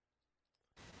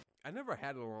 I never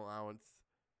had an allowance.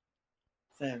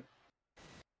 Sam.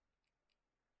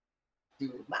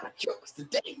 Do my jokes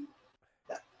today.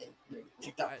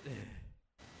 TikTok.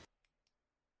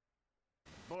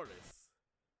 Mortis,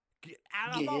 get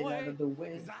out of Get my way. out of the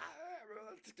way. 'Cause I am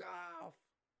really ticked off.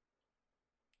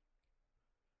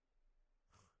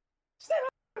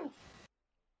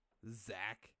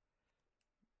 Zach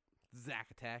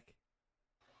attack.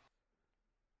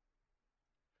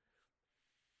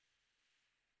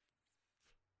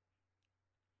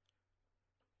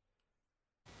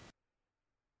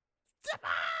 Step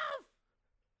off!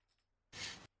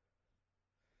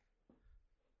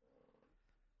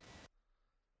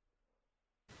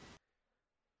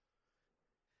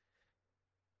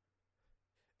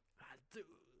 do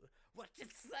what you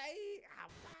say.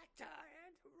 I'm my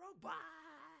giant robot.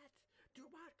 Do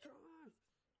my chores.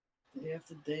 Day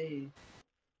after day.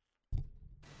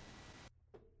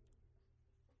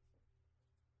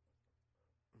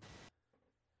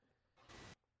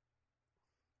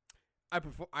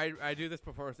 I do this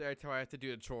before every time I have to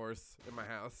do the chores in my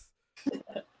house.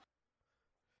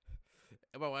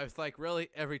 And my wife's like, really?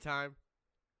 Every time?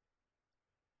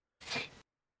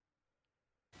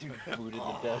 Dude booted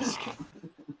the desk.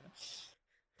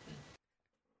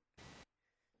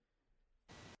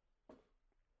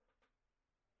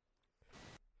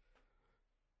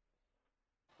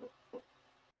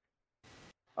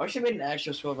 I wish they made an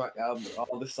actual School Rock album with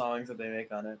all the songs that they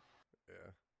make on it.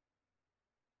 Yeah.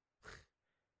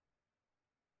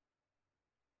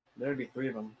 There'd be 3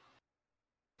 of them.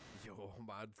 Yo,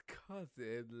 man's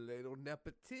cousin, little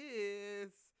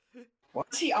nepotist. Why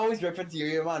does he always reference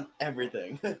Yo-Yo Ma on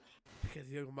everything? Because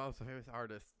Yo Mom's a famous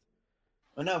artist.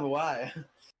 Oh no, but why?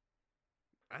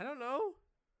 I don't know.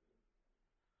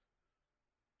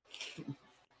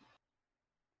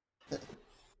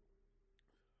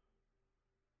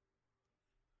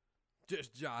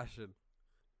 Just joshing.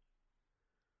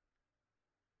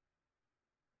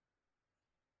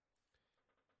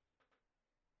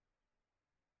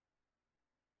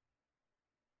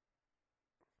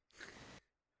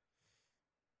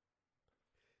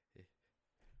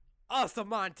 Awesome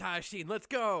montage scene. Let's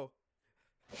go.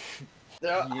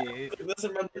 Yeah.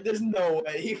 Listen, man, there's no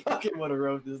way he fucking would have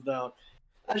wrote this down.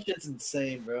 That shit's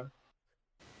insane, bro.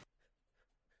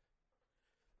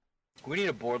 We need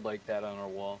a board like that on our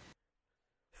wall.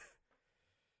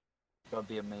 That'd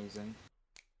be amazing.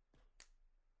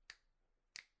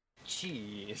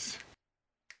 Jeez.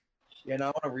 Yeah, no, I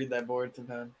want to read that board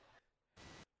sometime.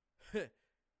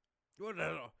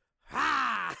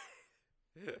 Ha!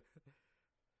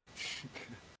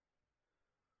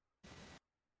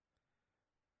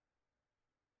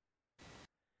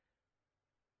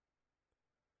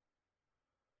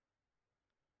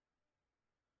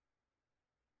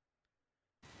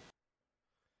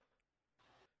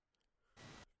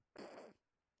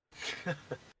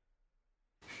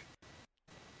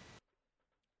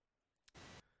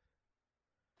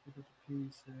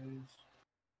 Pieces.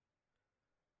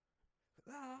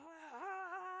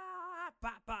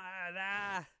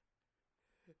 Ba-ba-da.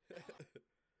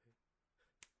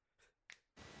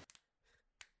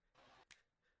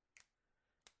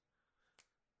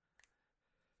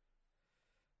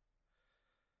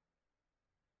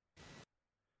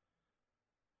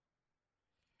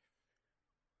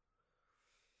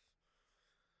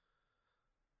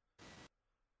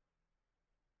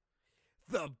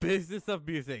 The Business of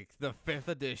Music, the 5th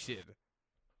edition.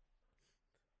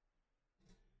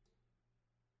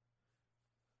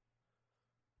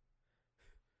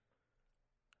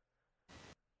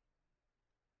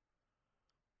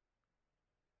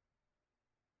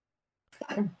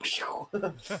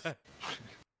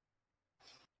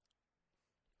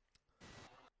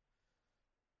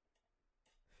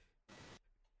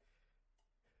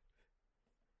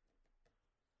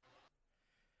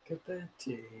 Get that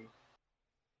tea.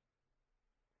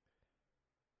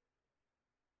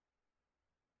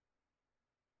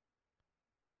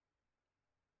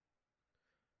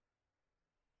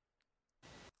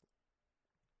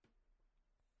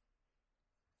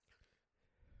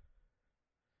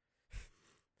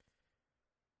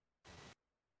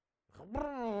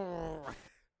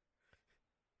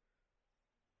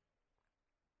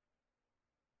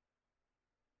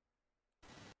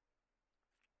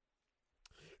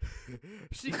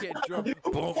 She can't drum.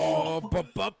 Bo, bo,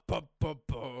 bo, bo, bo,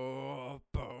 bo,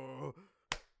 bo.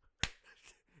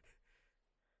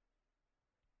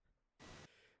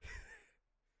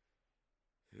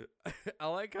 I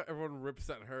like how everyone rips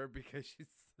at her because she's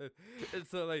it's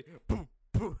so like boom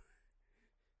boom.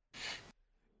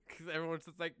 Because everyone's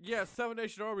just like, yeah, Seven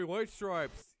Nation Army, White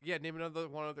Stripes. Yeah, name another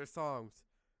one of their songs.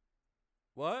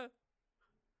 What?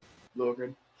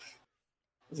 Logan.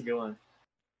 That's a good one.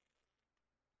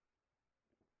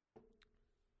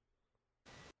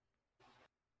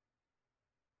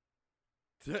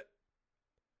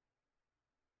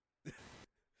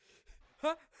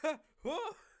 Ha, ha, whoa.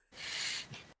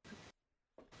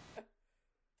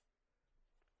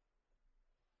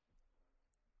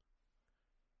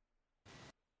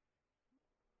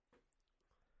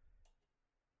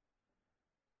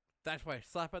 That's why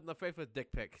slap it in the face with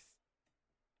dick pics.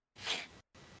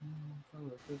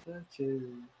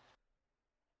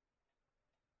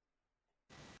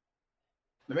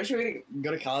 Eventually,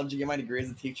 go to college and get my degree as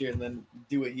a teacher, and then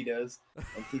do what he does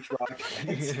and teach rock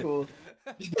in school.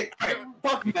 Just be like, all right,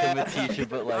 fuck Become a math. teacher,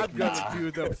 but like, I'm gonna nah.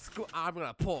 do the school. I'm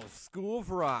gonna pull School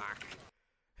of Rock.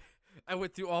 I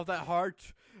went through all that hard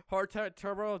time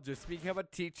turmoil just to become a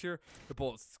teacher to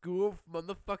pull School of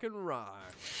motherfucking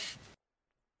Rock.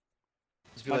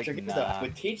 Just be My like, trick is nah. that I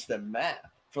would teach them math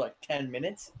for like 10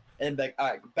 minutes, and be like, all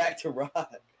right, back to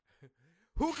rock.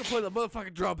 Who can play the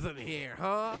motherfucking drums in here,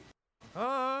 huh?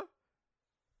 Huh?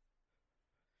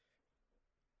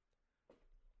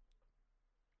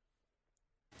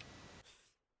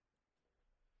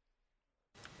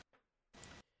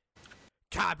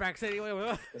 Contracts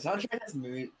anyway. The soundtrack to this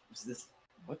movie is this.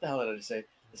 What the hell did I just say?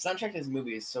 The soundtrack to this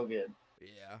movie is so good.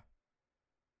 Yeah.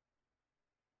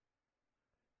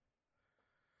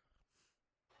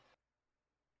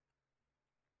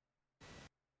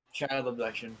 Child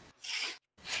abduction.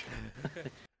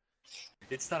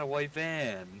 It's not a white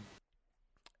van.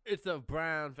 It's a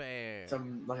brown van.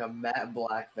 Some like a matte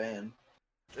black van.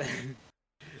 Matt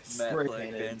Spray Black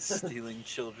painted. Van stealing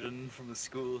children from the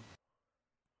school.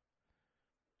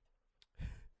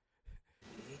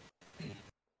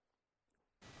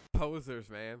 Posers,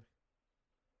 man.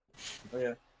 Oh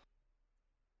yeah.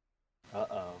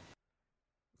 Uh-oh.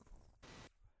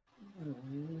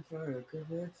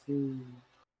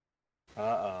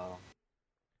 Uh-oh.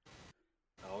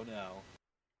 Oh no.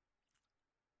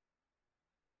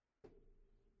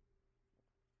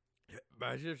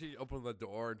 Imagine if she opened the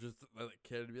door and just let a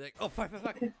kid be like, "Oh fuck, fuck,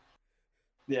 fuck."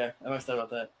 Yeah, I must have thought about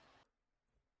that.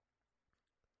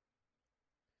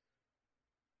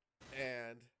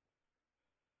 And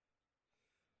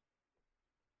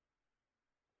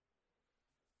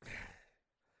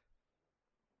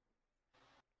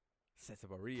Santa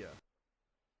Maria.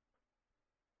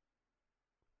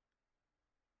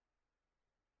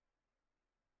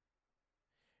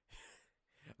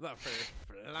 I'm not for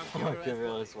Oh, I didn't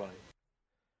realize why.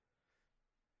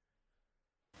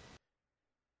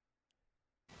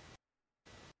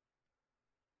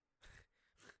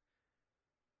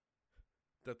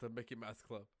 That's the Mickey Mouse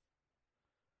Club.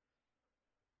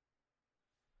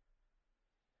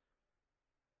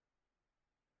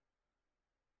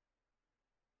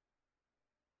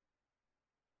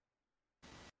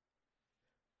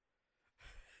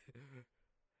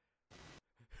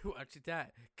 Watch it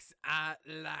that, 'cause I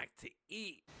like to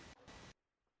eat.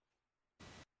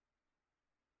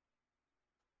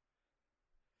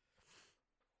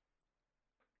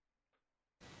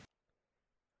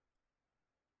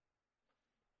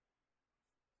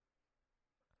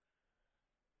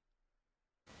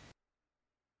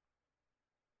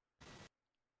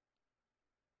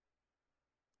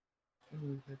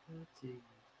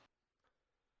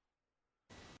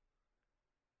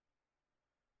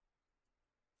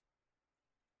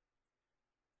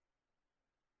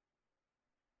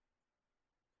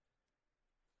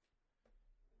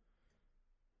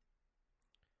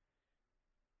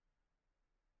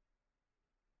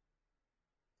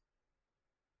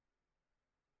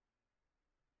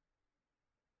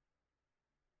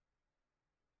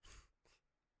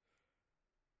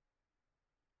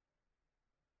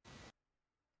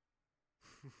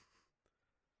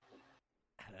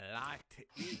 I like to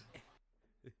eat.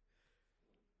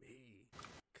 Me,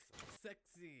 'cause I'm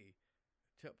sexy,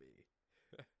 chubby.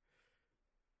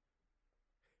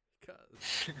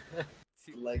 'Cause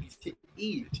to Like to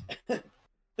eat.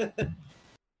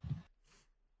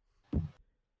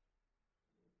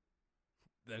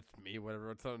 That's me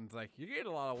whenever someone's like, "You gained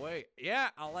a lot of weight." Yeah,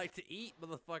 I like to eat,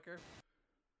 motherfucker.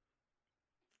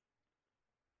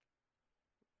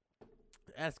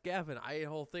 Ask Gavin. I ate a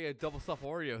whole thing of double stuffed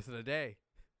Oreos in a day.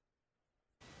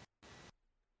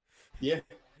 Yeah,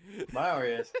 my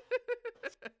Oreos.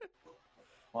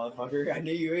 Motherfucker, I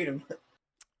knew you ate them.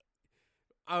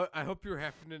 I hope you're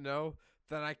happy to know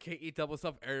that I can't eat double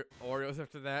stuffed Oreos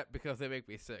after that because they make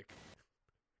me sick.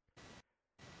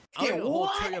 I'll Yeah, eat a whole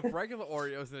what? tray of regular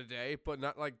Oreos in a day, but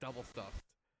not like double stuffed.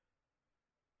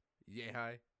 Yeah,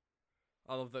 hi.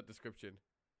 I love that description.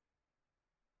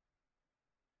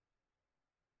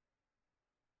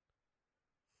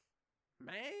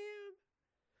 Man.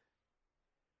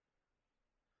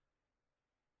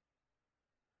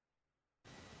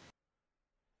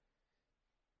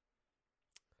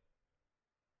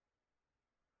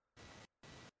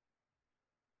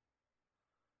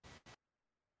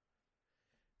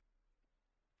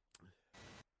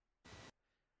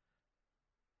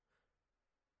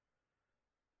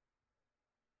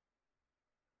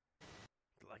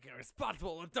 Like a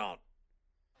responsible adult.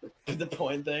 The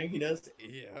point thing he does.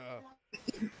 Yeah.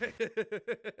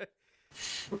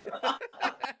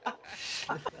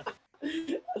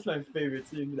 my favorite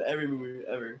scene in every movie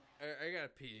ever. I gotta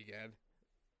pee again.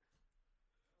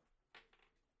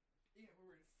 Yeah,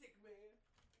 we're sick, man.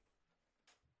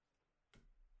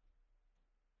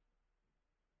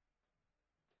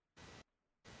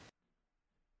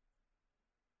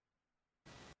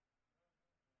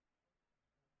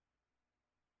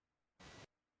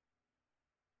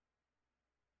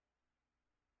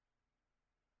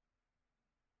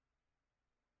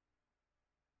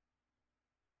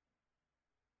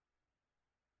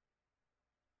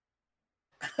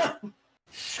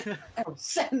 I'm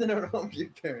sending her home to your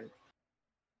parents.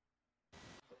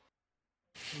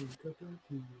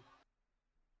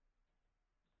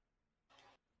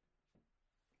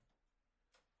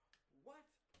 What?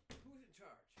 Who's in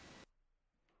charge?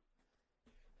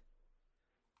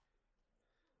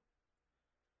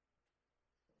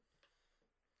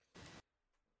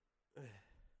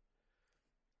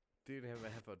 Didn't have my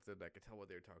headphones in. I could tell what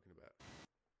they were talking about.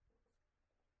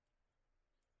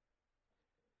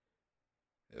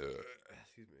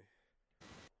 Excuse me.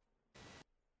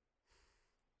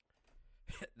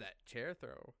 That chair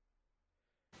throw.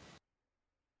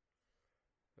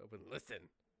 Open, listen.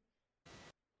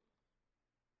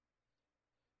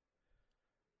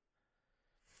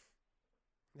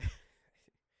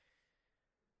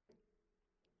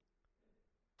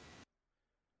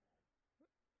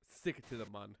 Stick it to the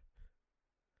man.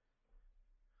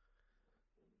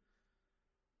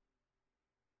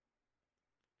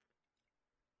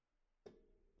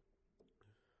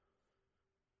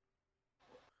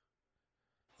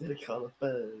 Did it call the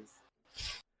fuzz?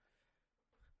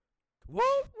 Whoop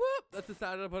whoop! That's the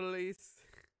sound of the police.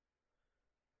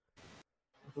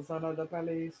 What's the sound of the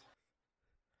police?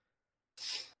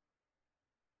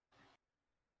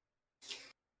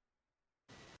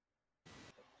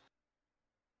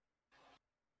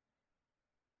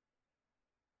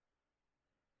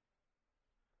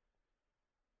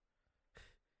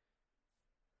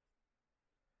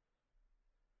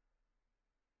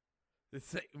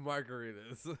 It's like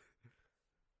margaritas.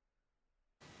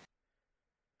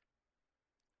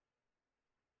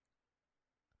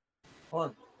 Hold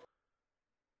on.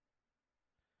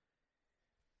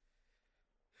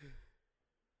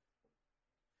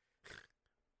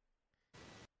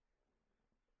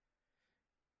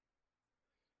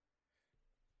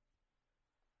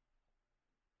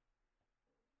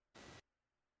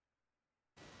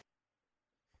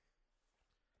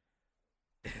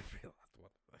 Every last one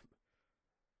of them.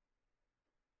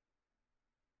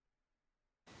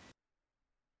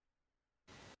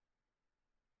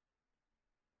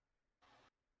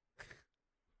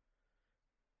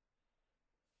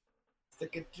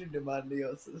 Stick it to the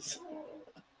mandiosis.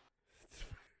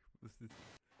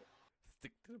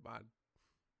 Stick to the man.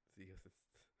 See,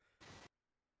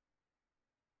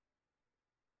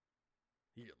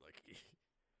 you're lucky.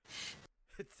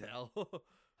 It's hell.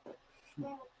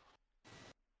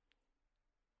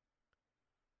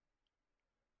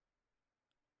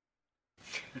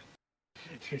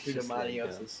 Stick to the Just let it go.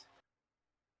 mandiosis.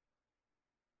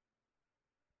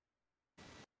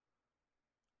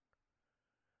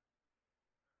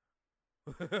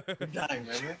 Good time,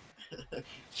 remember?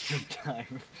 Good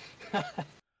time.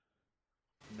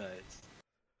 Nice.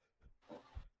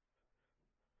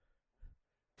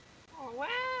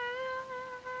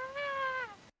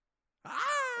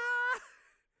 Ah!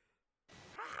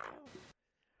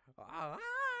 Ah!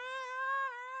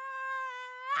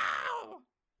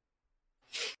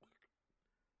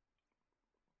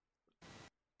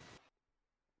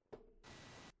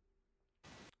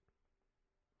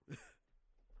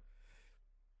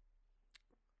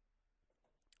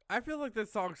 I feel like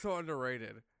this song's so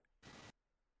underrated.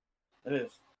 It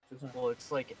is. Well, it's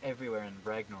like everywhere in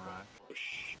Ragnarok.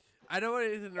 I know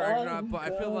it is in Ragnarok, but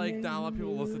I feel like not a lot of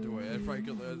people listen to it. It's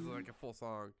like a full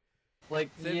song. Like,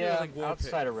 Same yeah, with, like, War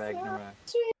outside of Pigs. Ragnarok.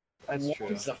 That's true.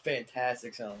 It's a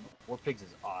fantastic song. War Pigs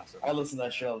is awesome. I listen to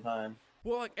that shit all the time.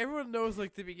 Well, like everyone knows,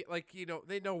 like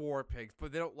they know War Pigs,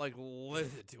 but they don't like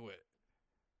listen to it.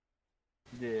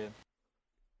 Yeah.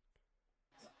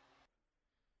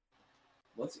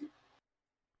 What's he?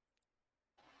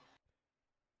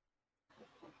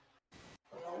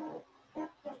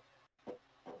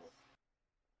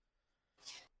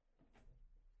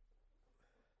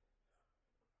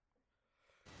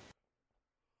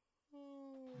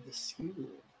 The school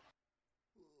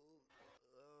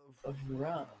of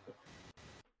Ram.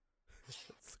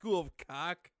 School of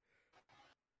Cock.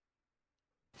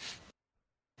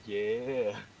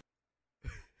 Yeah.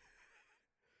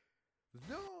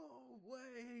 No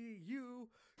way you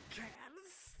can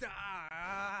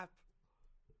stop.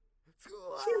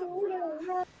 School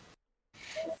of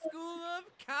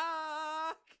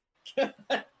The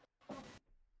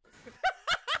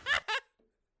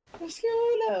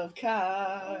school of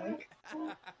cock.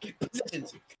 Get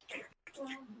positions.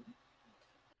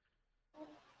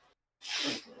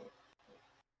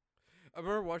 I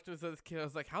remember watching this as a kid. I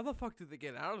was like, how the fuck did they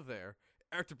get out of there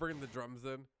after bringing the drums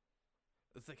in?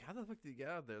 It's like, how the fuck did you get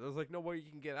out of there? There's like no way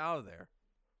you can get out of there.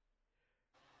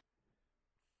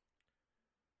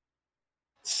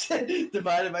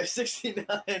 Divided by 69,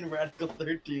 radical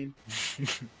 13.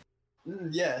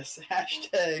 Yes,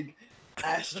 hashtag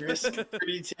asterisk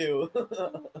 32.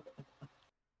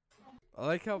 I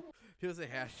like how he was a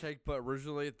hashtag, but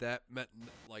originally that meant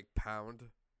like pound.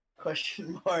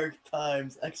 Question mark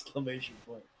times exclamation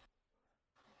point.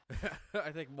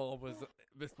 I think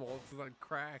Miss Mullins is on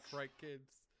crack, right, kids?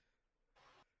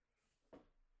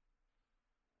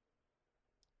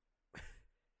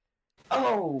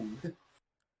 Oh!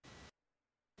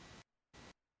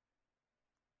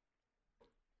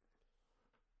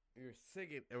 You're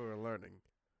singing and we're learning.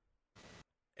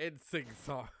 And sing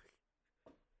song.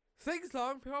 Sing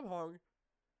song, ping pong.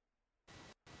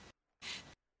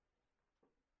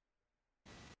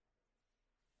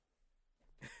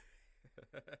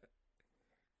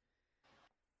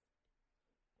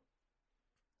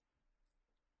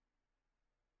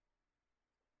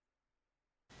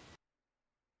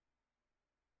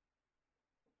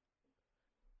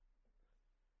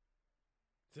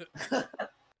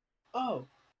 Oh.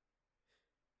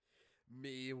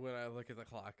 Me when I look at the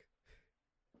clock.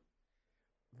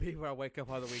 Me when I wake up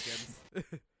on the weekends.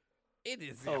 It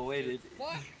is. Oh wait,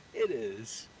 What? it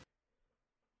is.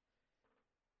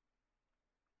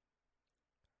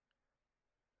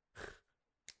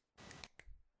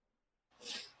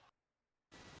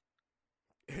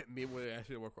 Me when I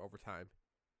actually work overtime.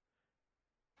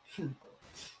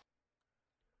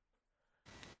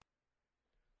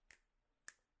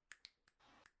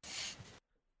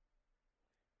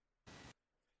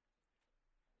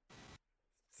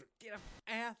 So get up,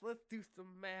 ass. Let's do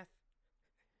some math.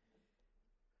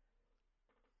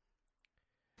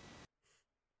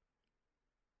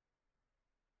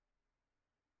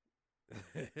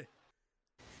 That's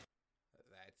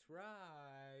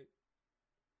right.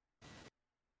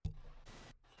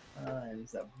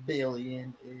 Times a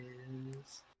billion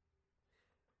is.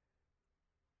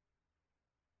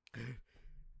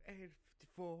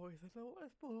 854 is the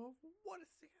lowest form. What is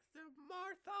Sister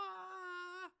Martha?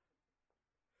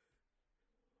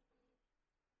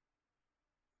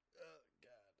 Oh,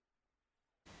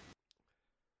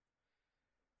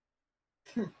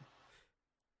 God.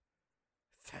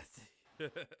 Sassy.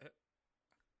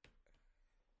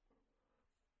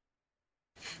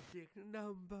 Dick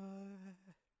number.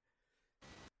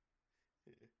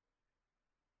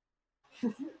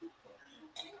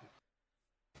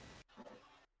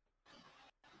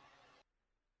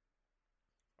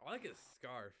 I like his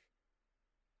scarf.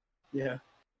 Yeah.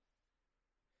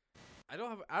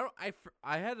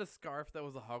 I had a scarf that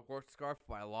was a Hogwarts scarf,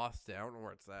 but I lost it. I don't know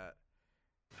where it's at.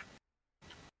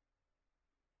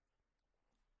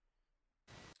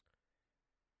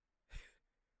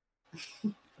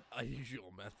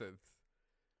 Unusual methods.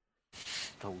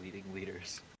 The leading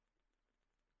leaders.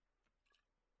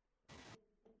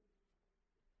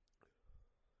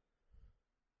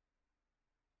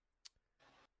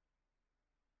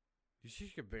 You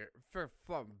should get bigger, for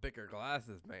fun, bigger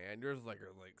glasses, man. Yours are like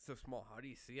so small. How do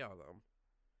you see out of them?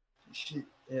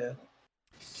 Yeah.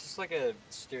 It's just like a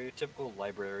stereotypical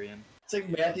librarian. It's like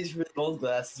Matthew's really old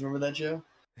glasses. Remember that show?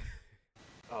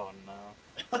 Oh no.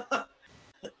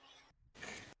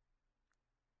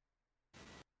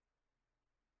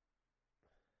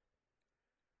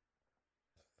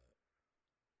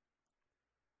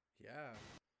 Yeah.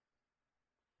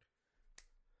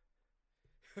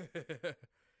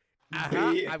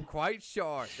 Me- I'm quite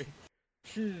sure.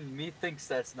 Me thinks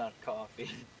that's not coffee.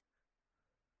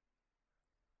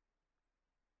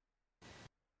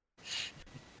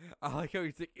 I like how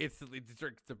he instantly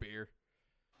drinks the beer.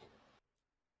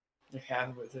 Like half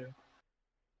of it too.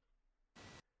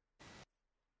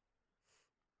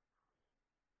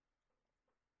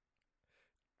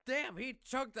 Damn, he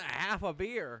chugged a half a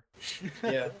beer.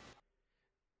 Yeah.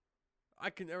 I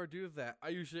can never do that. I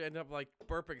usually end up like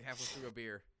burping halfway through a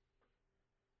beer.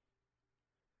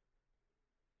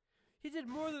 He did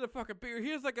more than a fucking beer. He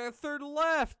has like a third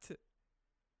left.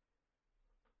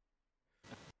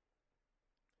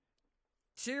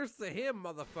 Cheers to him,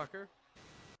 motherfucker.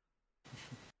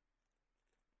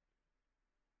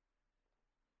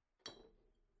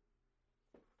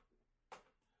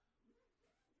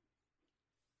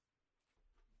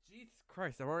 Jesus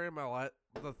Christ, I'm already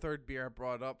in the third beer I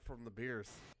brought up from the beers.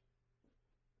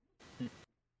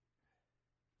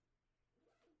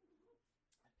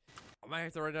 might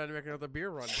have to run down and make another beer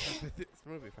run with this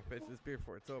movie if I finish this beer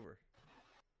before it's over.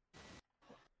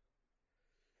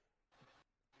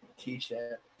 Teach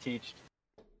that. Teach.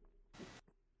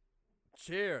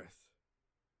 Cheers.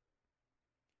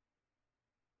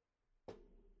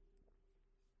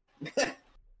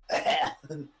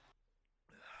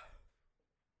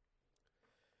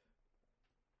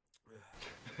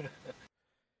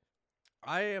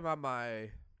 I am on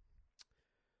my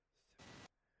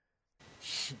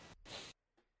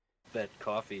That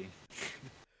coffee.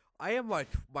 I am my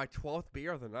 12th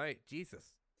beer of the night. Jesus.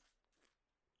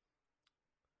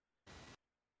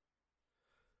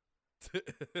 Like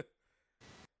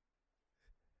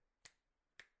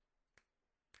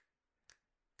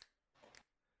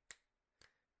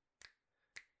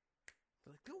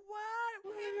the water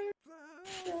will flow,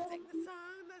 sing the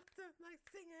song that's just like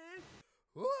singing.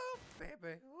 Ooh,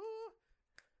 baby, ooh.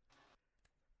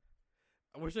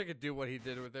 I wish I could do what he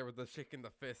did with there with the shaking the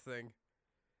fist thing.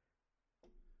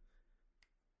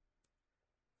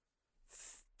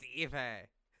 Stevie.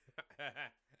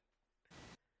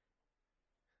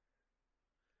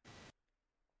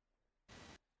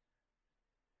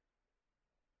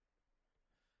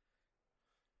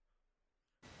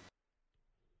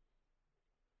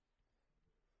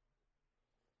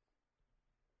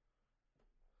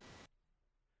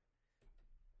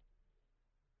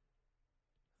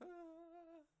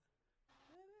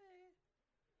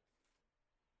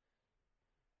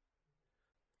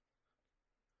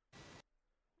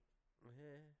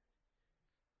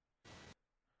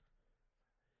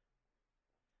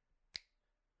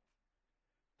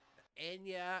 And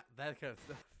yeah, that kind of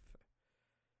stuff.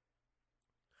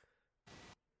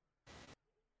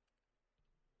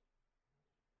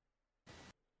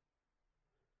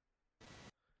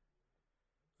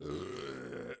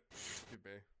 Excuse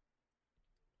me.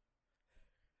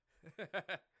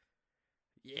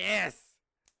 Yes!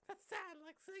 That sound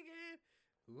like singing.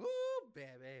 Ooh,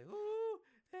 baby. Ooh,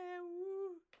 hey,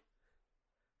 ooh.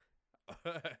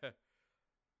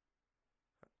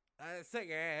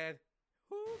 Singing.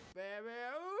 Ooh, baby.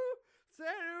 Ooh, say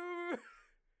ooh.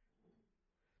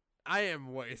 I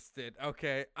am wasted.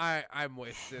 Okay, I'm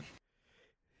wasted.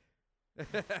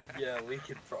 Yeah, we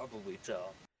could probably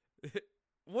tell.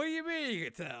 What do you mean you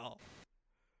can tell?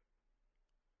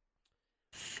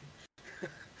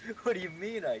 What do you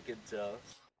mean I can tell?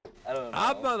 I don't know.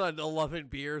 I'm not on 11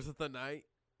 beers at the night.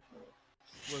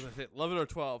 What was it? 11 or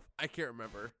 12? I can't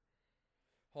remember.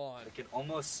 Hold on. I can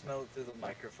almost smell it through the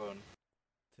microphone.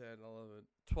 10, 11,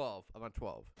 12. I'm on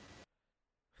 12.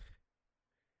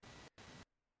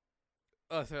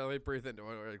 Oh, sorry. Let me breathe into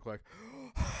it really quick.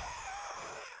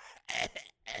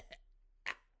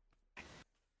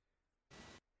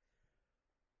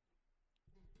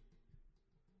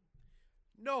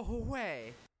 No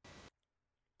way.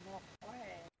 No way.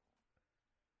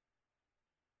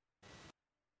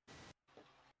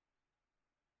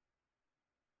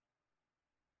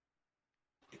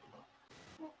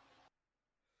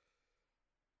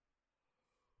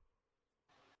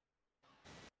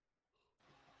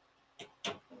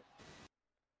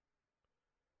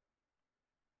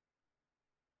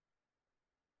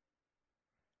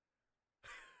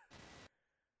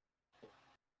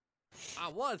 I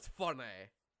was funny.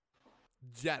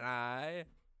 Jedi.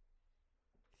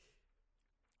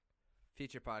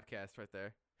 Feature podcast right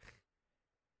there.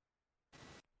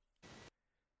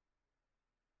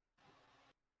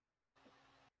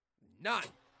 None.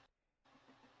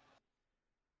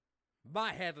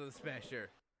 My head of the smasher.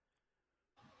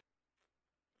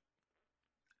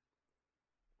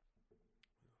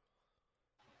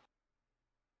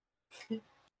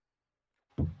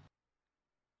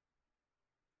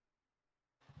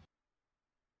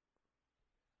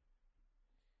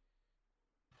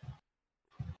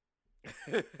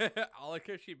 I like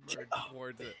how she moved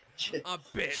towards it. A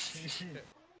bitch.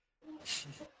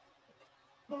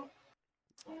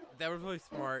 That was really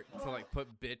smart to like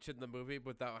put bitch in the movie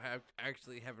without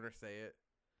actually having her say it.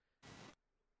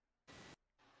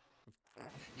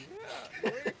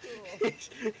 Yeah, very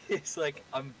cool. He's like,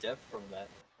 I'm deaf from that.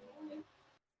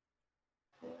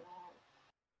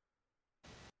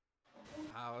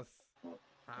 House.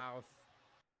 House.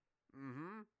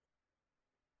 Mm-hmm.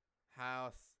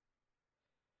 House.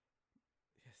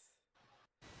 Yes.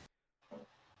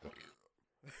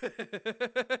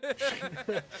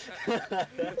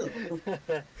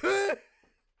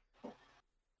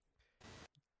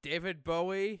 David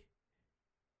Bowie.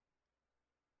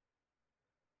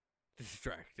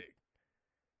 Distracting.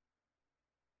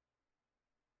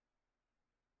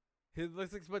 He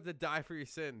looks like he's about to die for your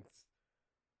sins.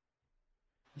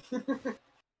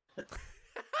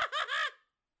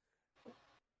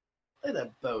 Look at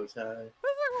that bow tie. Let's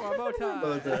talk about bow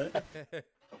Bow tie. tie.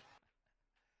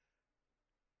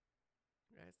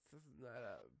 Guys, this is not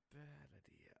a bad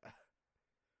idea.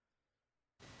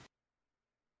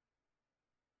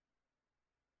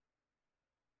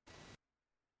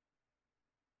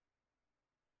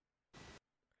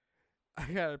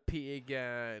 I gotta pee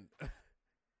again. I'll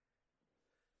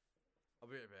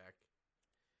be right back.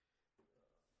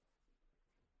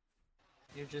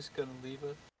 You're just gonna leave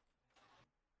us?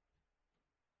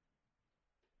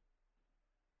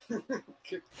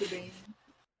 Kurt Cobain.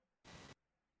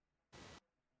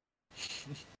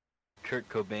 Kurt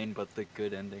Cobain, but the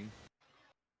good ending.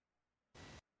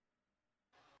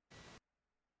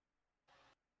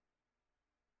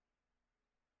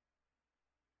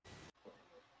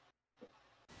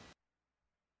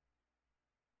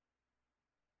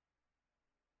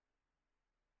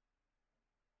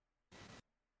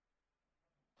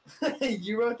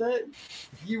 You wrote that?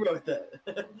 You wrote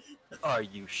that. Are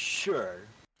you sure?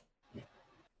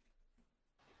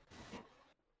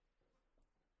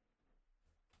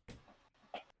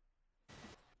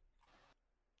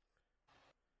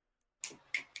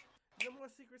 No more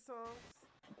secret songs.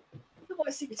 No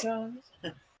more secret songs.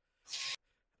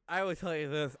 I will tell you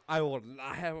this: I will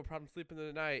not have a problem sleeping in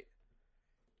the night.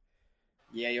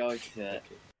 Yeah, you always do that.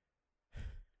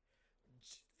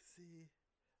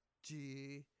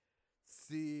 G,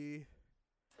 C,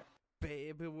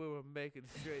 baby, we were making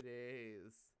straight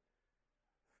A's,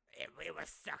 and we were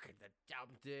stuck in the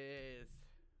dumb days.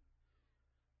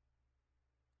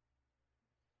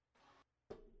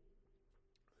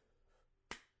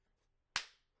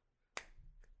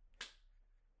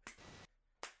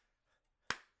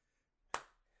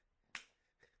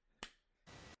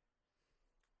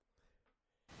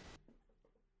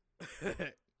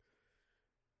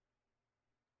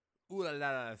 Ooh la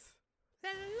la las.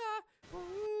 La la la.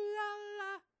 Ooh la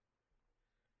la.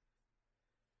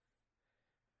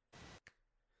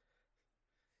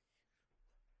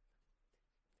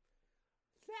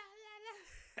 La la la.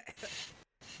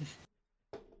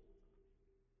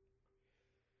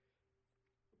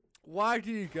 Why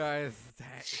do you guys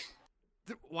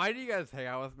hang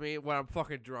out with me when I'm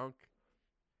fucking drunk?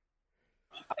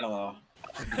 I don't know.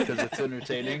 Because it's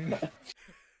entertaining.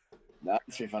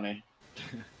 That's pretty funny.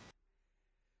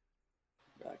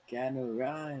 I can't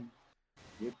rhyme.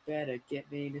 You better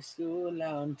get me to school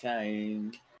on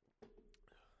time.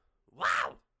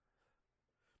 Wow.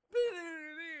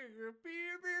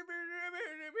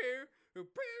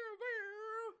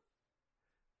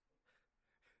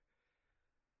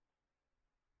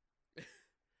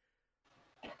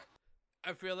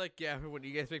 I feel like, yeah, when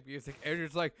you guys make music,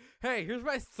 Andrew's like, hey, here's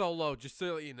my solo, just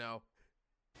so that you know.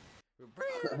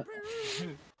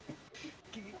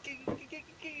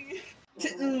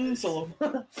 Solo.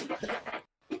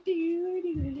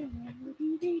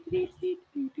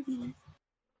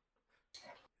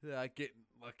 Getting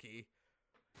lucky.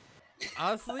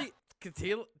 Honestly,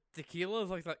 tequila is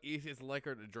like the easiest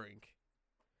liquor to drink.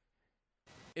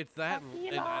 It's that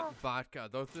and vodka.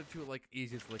 Those are the two like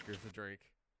easiest liquors to drink.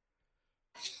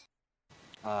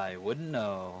 I wouldn't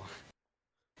know.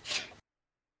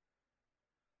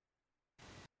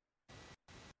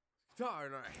 Guitar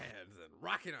in our hands and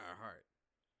rock in our heart.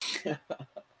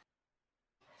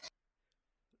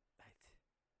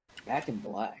 Back in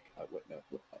Black. Oh, wait, no.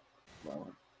 Wrong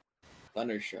one.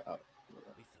 Thunderstruck.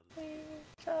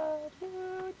 Oh,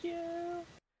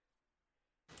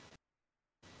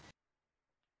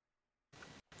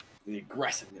 the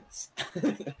aggressiveness. But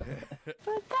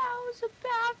that was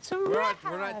about to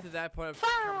we're not to that point of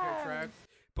commentary tracks,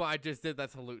 but I just did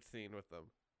that salute scene with them.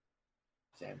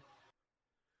 Same.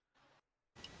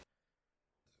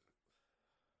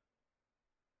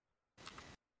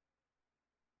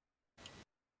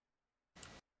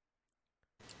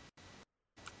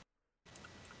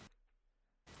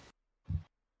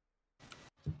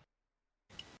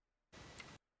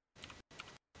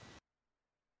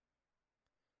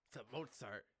 It's a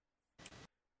Mozart.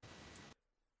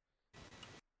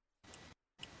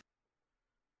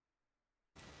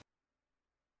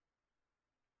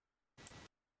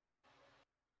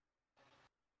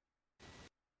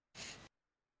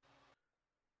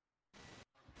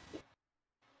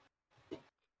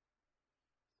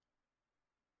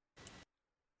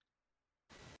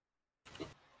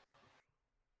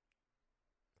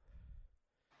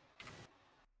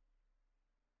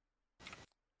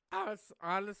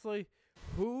 Honestly,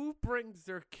 who brings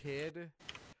their kid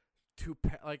to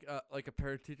like a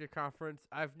parent teacher conference?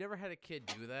 I've never had a kid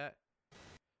do that.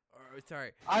 Or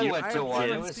sorry, I went to one.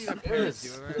 It I've was. seen a parent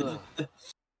do it.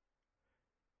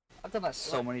 I've done that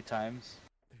so many times.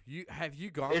 Have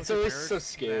you gone? It's with your always parents so back?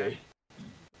 scary.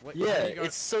 What, Yeah, have you gone-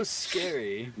 it's so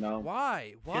scary. No.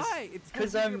 Why? Why? It's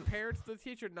 'cause because your I'm- parents, the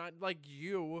teacher, not like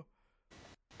you.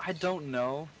 I don't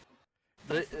know.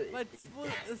 That's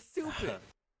stupid.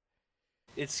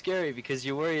 It's scary because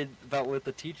you're worried about what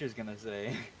the teacher's gonna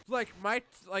say. Like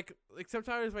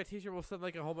sometimes my teacher will send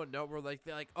like a homework note where like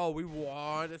they're like, oh, we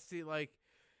want to see like,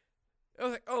 it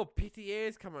was like, oh, PTA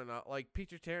is coming out, like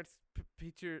Teacher Terrence,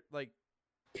 teacher like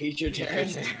Peach or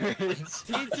Terrence?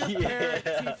 teacher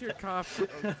parent teacher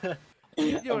conference.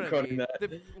 You know I'm what I quoting mean?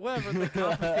 that. Whatever the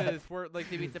conference is, where like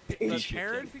they meet the Teacher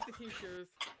parents meet the teachers,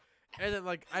 and then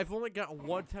like I've only got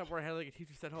one time where I had like a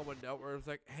teacher send home a note where it was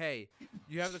like, hey,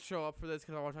 you have to show up for this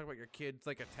because I want to talk about your kids'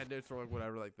 like attendance or like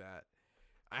whatever like that.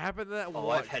 I happened to that Oh,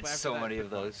 once. I've had but after so that, many it's of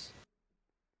been fun. those.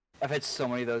 I've had so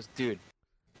many of those, dude.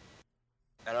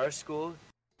 At our school,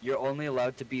 you're only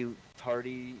allowed to be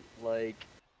tardy like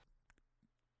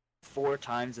 4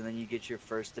 times, and then you get your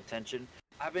first detention.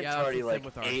 I've been Yeah, that's tardy the same like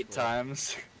with our 8 school.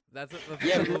 times. That's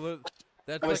Yeah,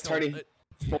 that's I was like tardy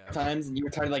yeah. 4 times, and you were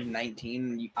tardy like 19.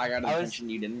 And I got I was- attention,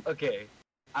 you didn't. Okay,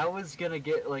 I was gonna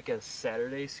get like a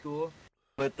Saturday school,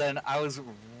 but then I was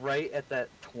right at that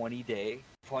 20-day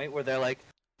point where they're like,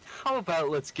 how about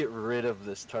let's get rid of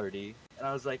this tardy? And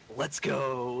I was like, let's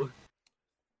go.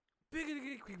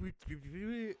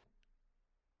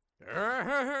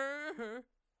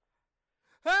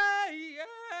 Hey,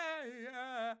 yeah,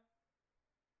 yeah.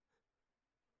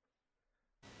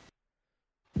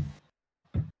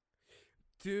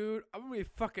 Dude, I'm gonna be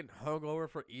fucking hungover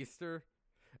for Easter.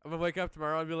 I'm gonna wake up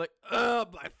tomorrow and be like, ugh,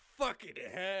 my fucking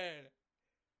head.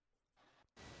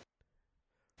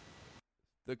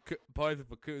 The poison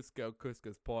for Cusco,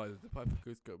 Cusco's poison. The poison for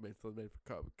Cusco made for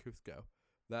Cusco.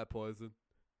 That poison.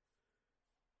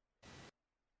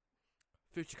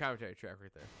 Future commentary track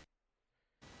right there.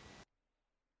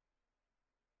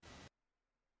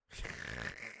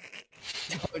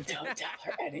 Don't tell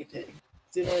her anything.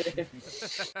 Do it.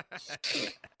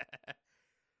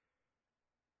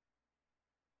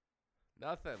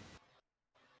 Nothing.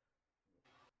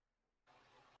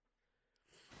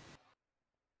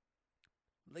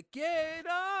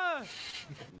 Lagator!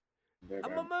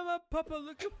 I'm a mama papa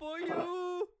looking for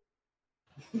you.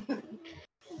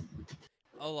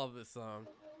 I love this song.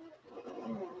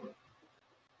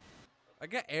 I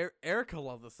got Erica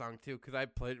loved the song too because I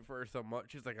played it for her so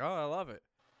much. She's like, "Oh, I love it."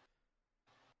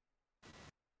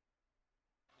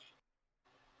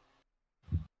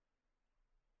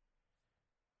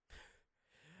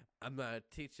 I'm not a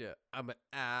teacher. I'm an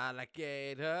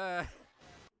alligator.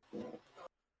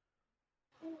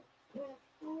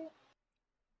 All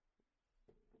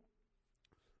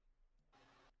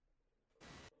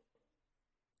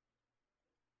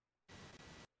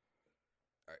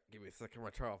right, give me a second. My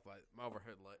turn off my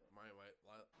overhead light. My lights.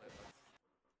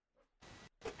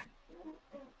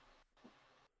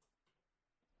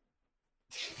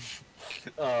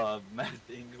 Math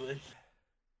English.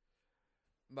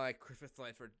 My Christmas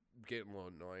lights were getting a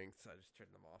little annoying, so I just turned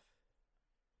them off.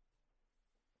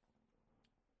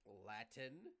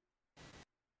 Latin.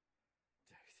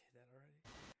 Did I say that already?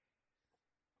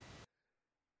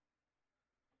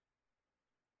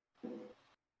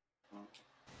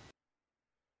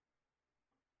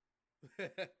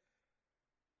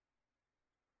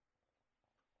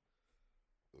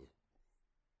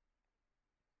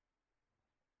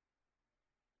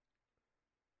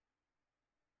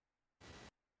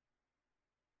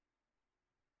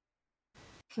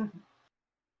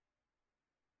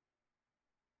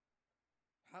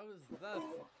 How is that?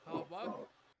 How about?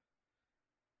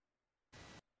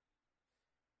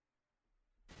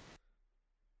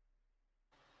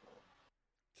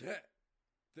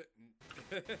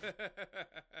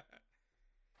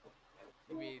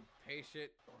 You mean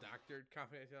patient doctored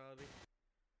confidentiality?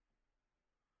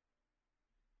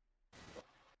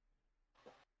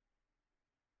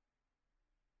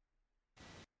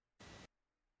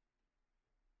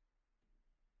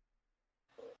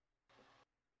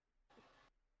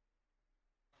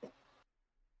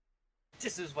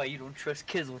 This is why you don't trust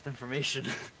kids with information.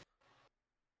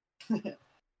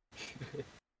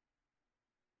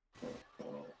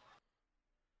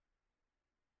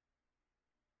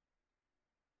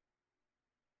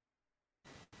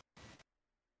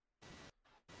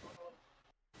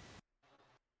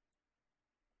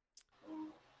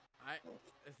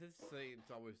 This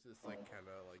scene's always just like kind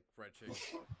of like wrenching.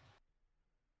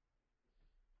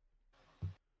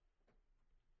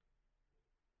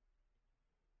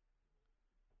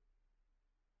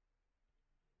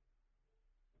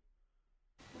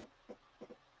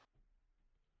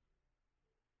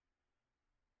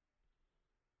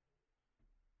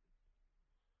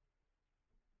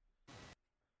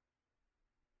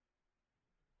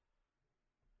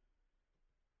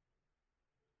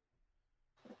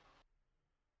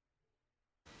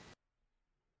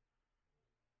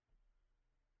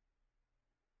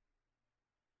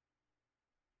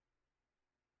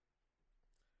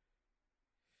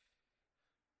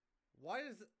 Why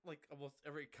is like almost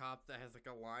every cop that has like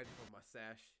a line of a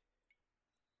mustache?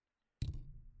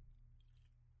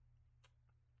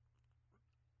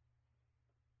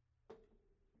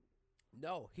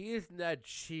 No, he is Ned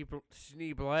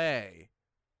Schneeblay.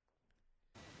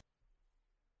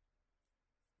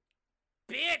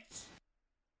 Bitch!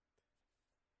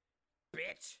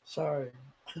 Bitch! Sorry.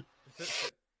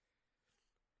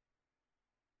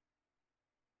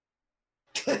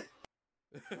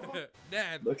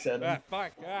 Ned! Looks at him.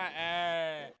 Fuck!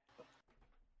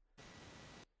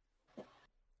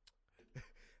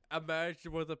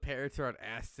 Imagine when the parents are on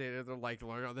acid and they're like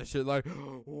learning all this shit, like,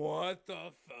 what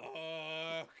the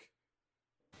fuck?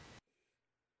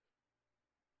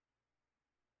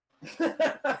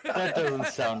 That doesn't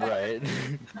sound right.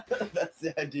 That's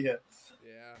the idea.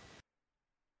 Yeah.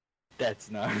 That's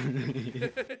not.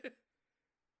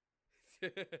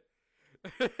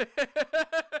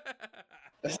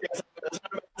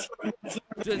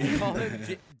 Just call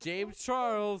him James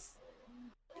Charles.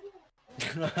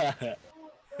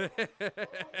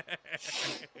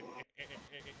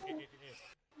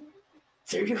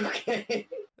 Are you okay?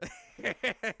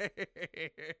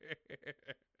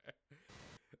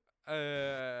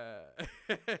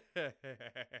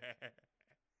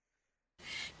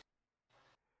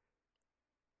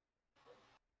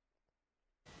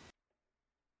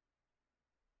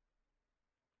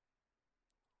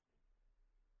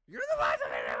 You're the one.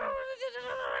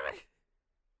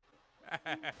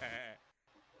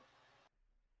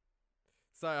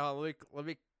 Sorry, hold on, let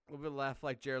me laugh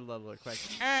like Jared Leto real quick.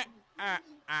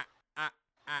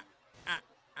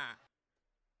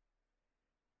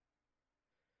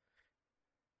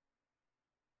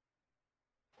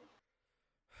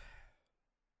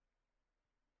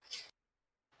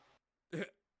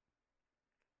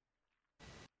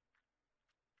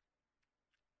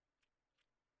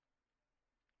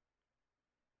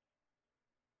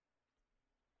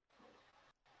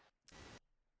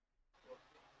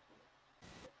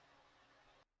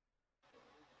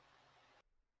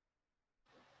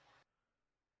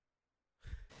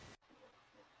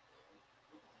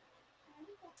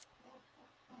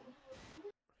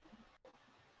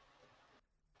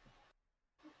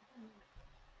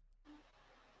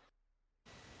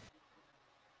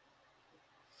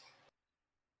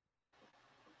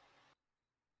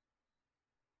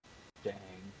 Dang.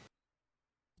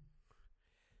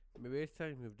 Maybe it's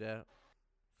time to move out.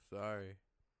 Sorry,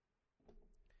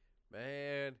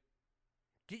 man.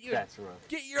 That's rough.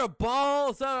 Get your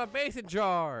balls out of a mason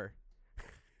jar.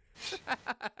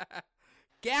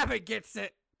 Gavin gets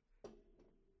it.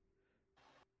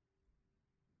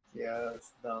 Yeah,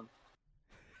 that's dumb.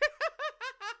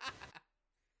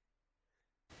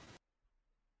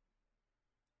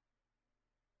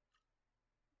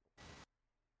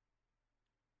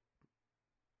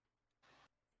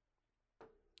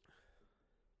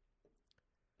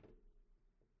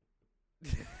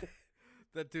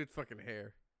 That dude's fucking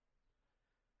hair.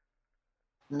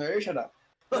 No, you shut up.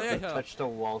 Oh, yeah, shut up. Touched a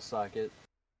wall socket.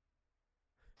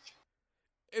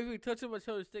 If you touch him, I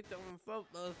tell you to stick that one phone,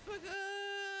 motherfucker.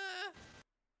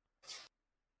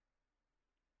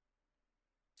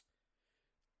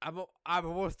 I'm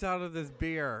almost out of this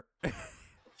beer.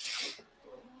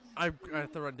 I'm gonna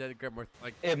have to run dead and grab more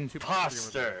like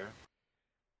Imposter.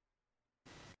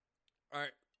 All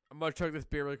right, I'm gonna chug this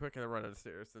beer really quick and then run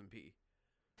downstairs and pee.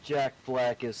 Jack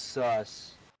Black is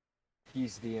sus.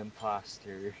 He's the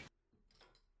imposter.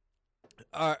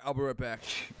 All right, I'll be right back.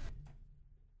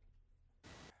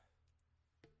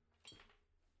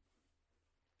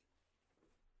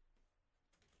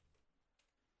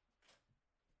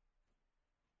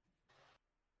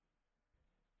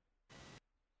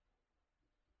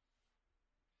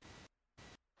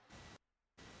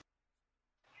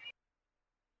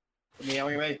 Me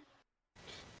on your way.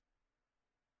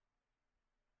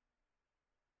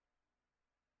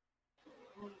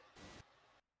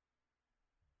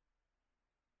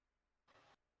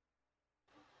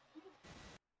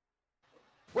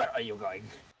 Where are you going?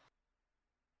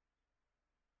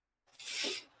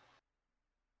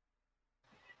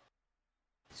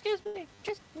 Excuse me,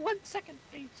 just 1 second,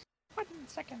 please. 1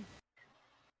 second.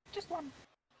 Just one.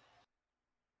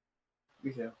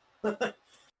 Me too.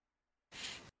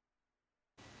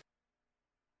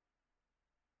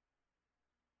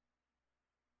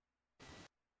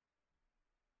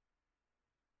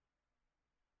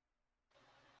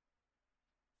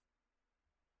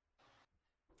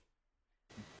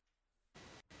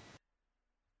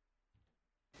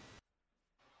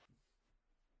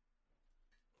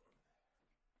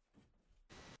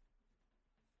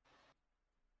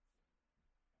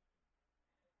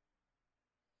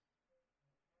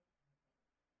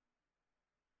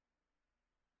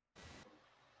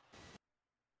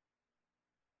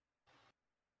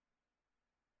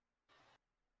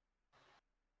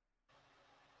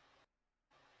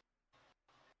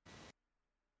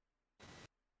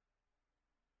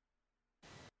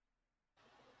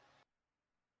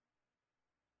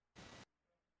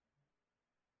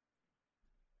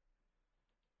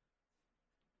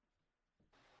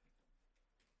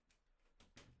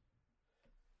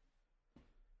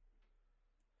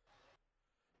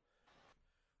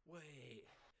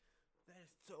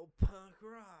 So punk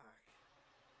rock.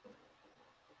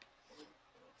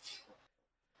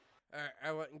 Alright,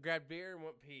 I went and grabbed beer and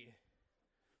went pee.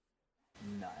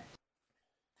 Nice.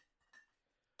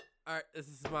 Alright, this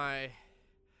is my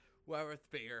Weberth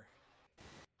beer.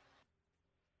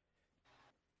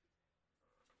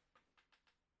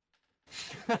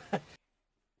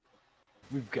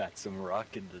 We've got some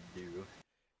rocking to do.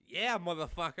 Yeah,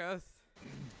 motherfuckers.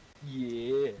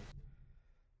 Yeah.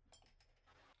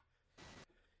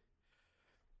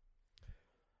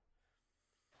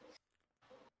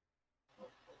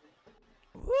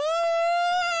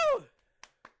 Woo!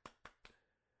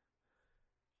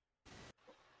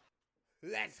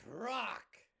 Let's rock!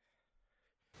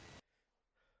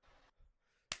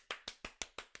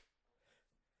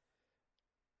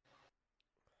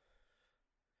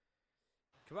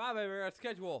 Come on, baby, we're on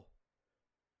schedule.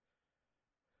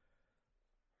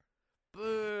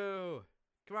 Boo!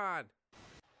 Come on.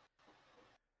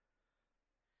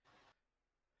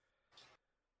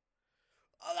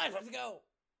 Oh, let's go!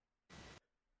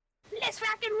 Let's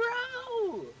rock and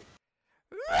roll!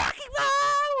 Rock and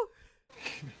roll!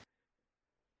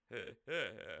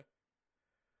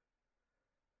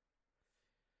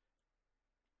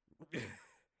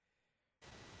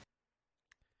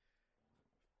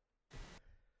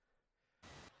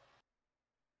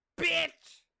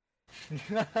 Bitch!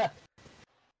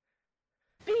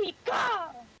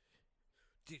 Pika!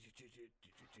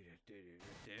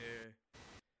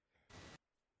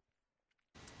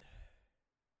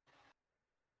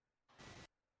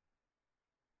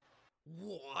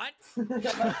 What?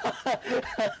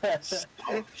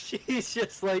 She's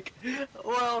just like,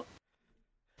 well,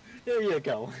 there you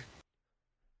go.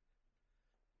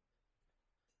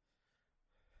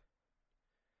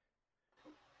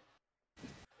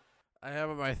 I have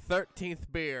my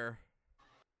 13th beer.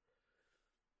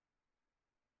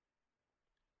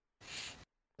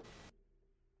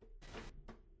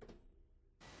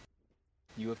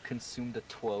 You have consumed a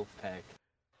 12-pack.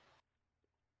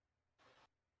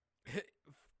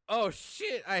 Oh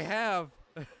shit, I have.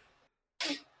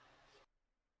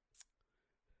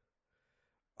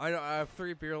 I know. I have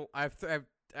 3 beer. I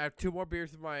have 2 more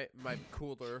beers in my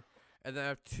cooler, and then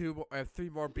I have 3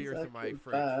 more beers in my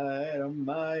fridge. On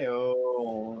my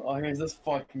own. Oh, here's this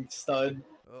fucking stud.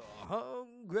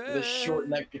 Hungry. With a short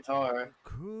neck guitar.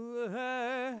 Cool.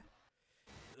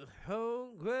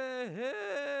 Hungry.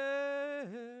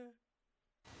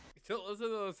 Don't listen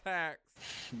to those hacks.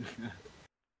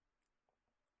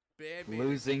 Bad man.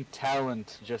 Losing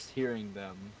talent just hearing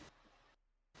them.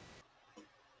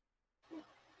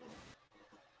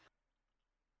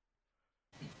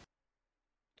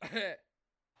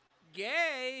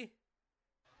 Gay.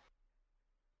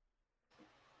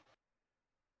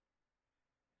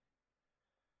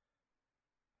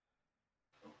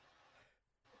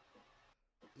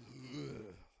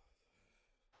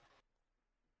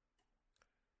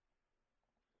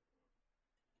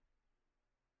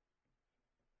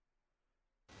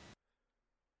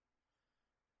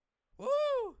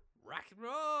 Woo! Rock and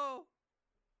roll.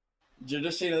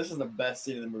 Just so you know, this is the best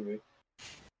scene in the movie.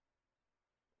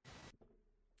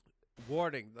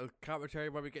 Warning: the commentary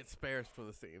when we get spares from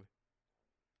the scene.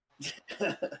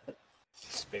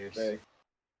 Spares. Very-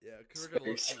 Yeah, because we're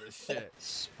gonna listen to this shit.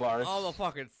 Sparse. All the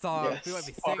fucking songs. Yeah, We might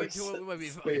be singing sparse. to it. We might be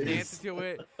Spares. dancing to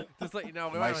it. Just let you know,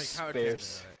 we My might like commentary to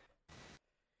spares.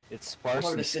 it. It's I'm sparse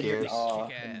gonna and sit here scarce. and awe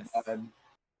Kick and ass. vibe.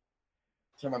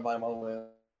 Turn my volume all the way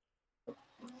up.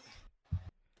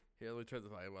 Here, let me turn the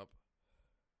volume up.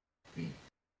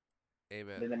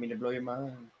 Amen. Didn't mean to blow your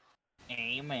mind.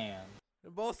 Amen.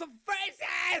 And blow some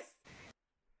faces!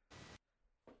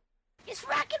 It's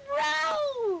rock and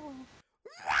roll!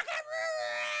 Rock and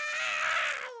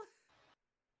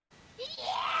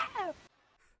Yeah!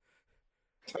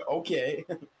 Okay.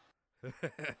 roll!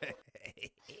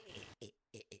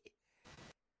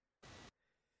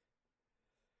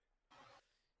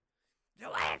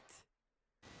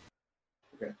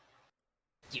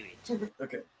 Do it! Do it.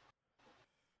 Okay.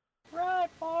 Run,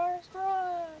 Forrest,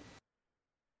 run!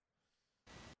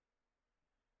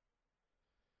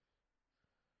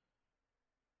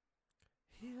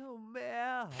 Heal my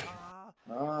heart.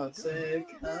 Oh, sick,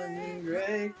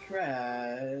 hungry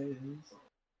cries.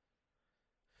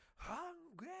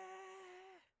 Hungry.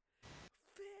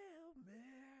 Feel me.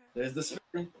 There's this.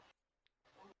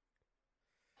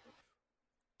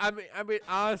 I mean,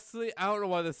 honestly, I don't know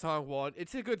why this song won.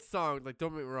 It's a good song. Like, don't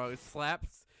get me wrong, it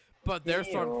slaps. But their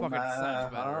song fucking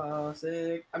slaps better. Oh,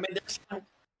 sick. I mean, this song's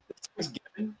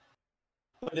good,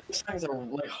 but this song's a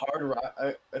like hard rock.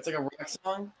 It's like a rock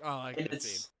song, Oh, I and can see.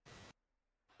 it's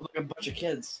like a bunch of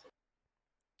kids.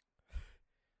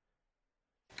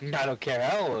 I don't care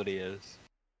how old he is.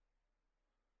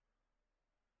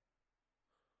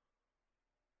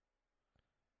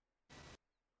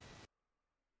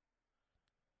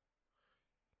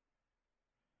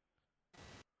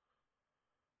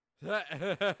 You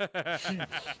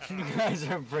You guys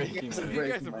are breaking guys are me.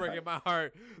 breaking guys are my breaking my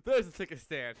heart. There's a ticket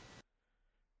stand.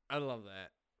 I love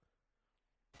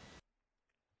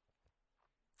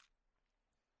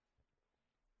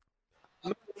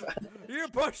that. You're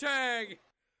pushing!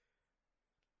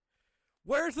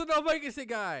 Where's the no vacancy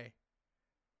guy?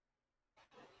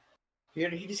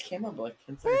 He just came up like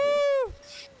 10 seconds ago.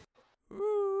 Woo!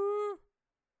 Woo!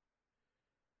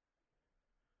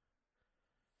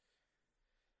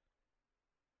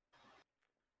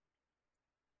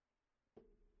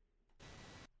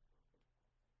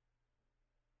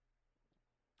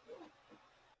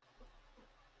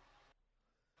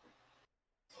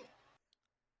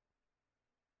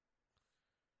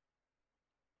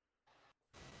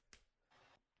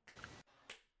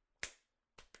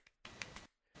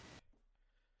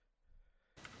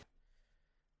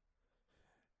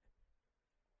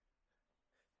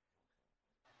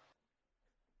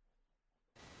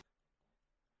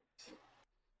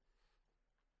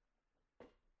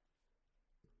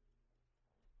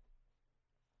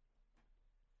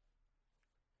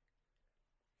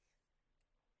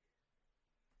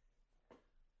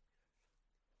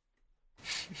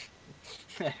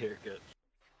 You're good.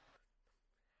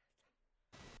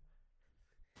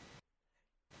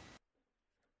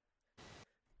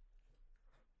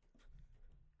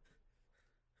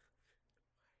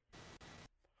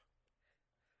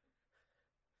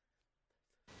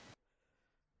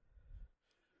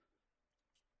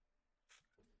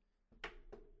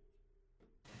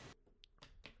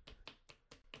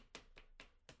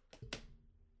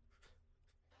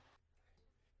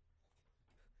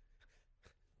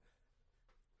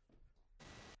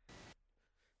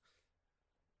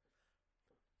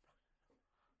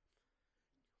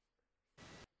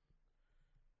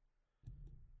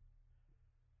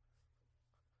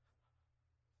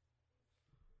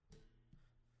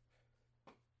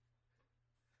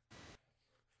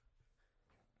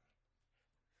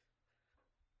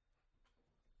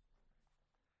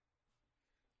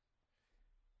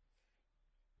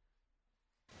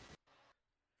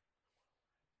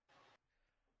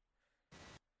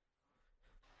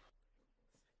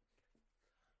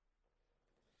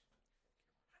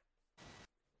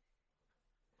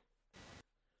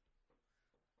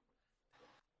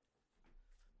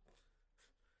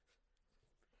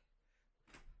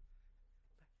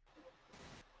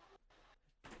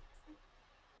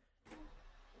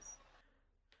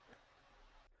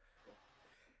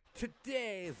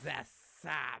 Today's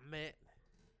assignment.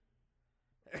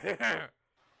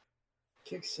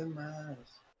 Kick some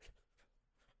ass.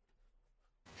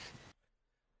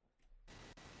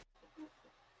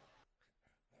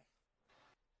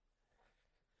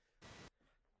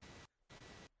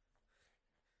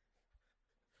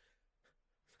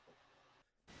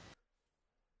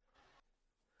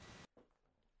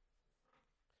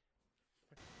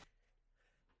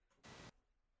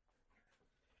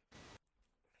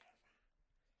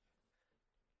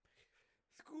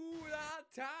 School out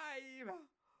time.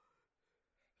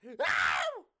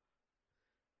 Ow!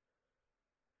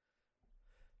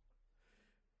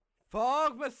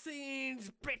 Fog machines,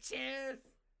 bitches.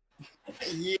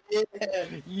 Yeah.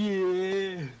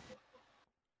 Yeah.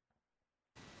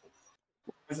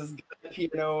 This is good,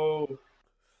 Pino.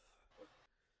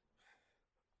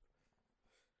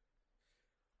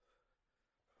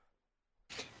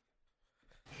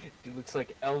 Dude looks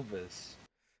like Elvis.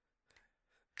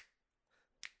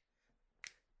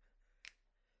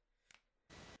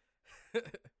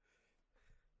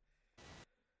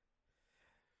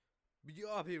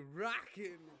 You'll be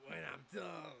rocking when I'm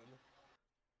done.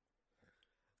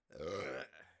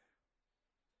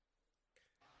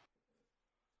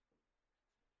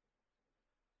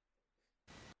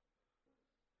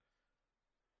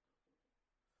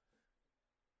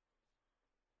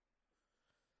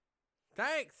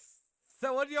 Thanks.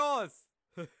 So what's yours?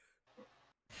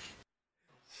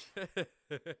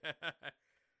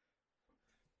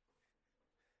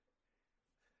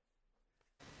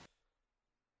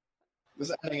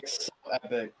 This ending is so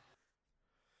epic.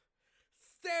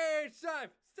 Stage dive!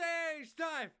 Stage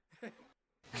dive!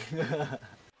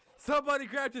 Somebody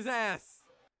grabbed his ass.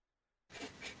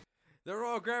 They're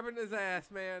all grabbing his ass,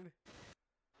 man.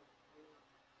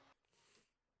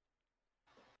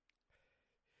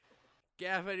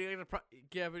 Gavin,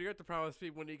 you have to promise me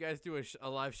when you guys do a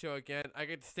live show again, I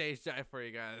get to stage dive for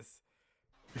you guys.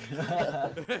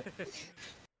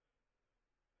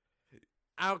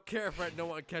 I don't care if no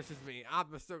one catches me. I'm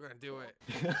still gonna do it.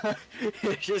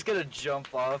 You're just gonna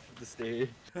jump off the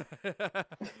stage.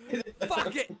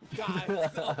 Fuck it!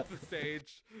 God, off the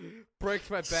stage. Breaks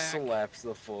my back. Slaps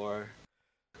the floor.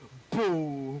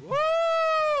 Boom!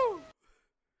 Woo!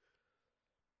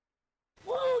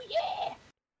 Woo, yeah!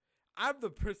 I'm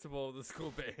the principal of the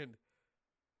school band.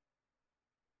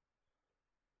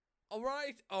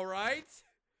 Alright, alright.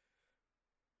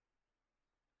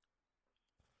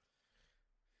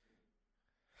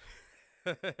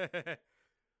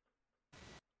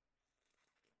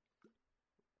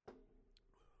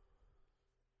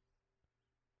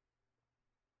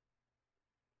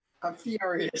 I'm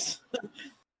furious.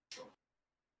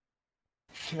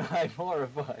 I'm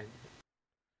horrified.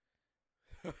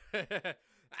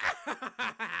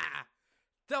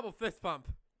 Double fist pump.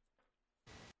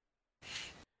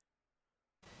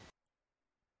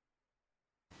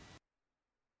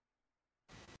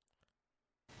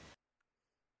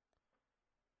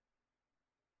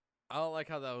 I don't like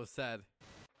how that was said.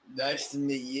 Nice to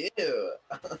meet you.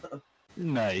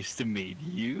 Nice to meet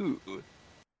you.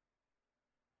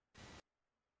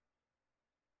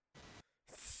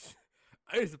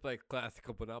 I used to play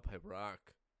classical, but not play rock.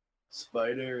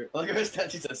 Spider. Like I was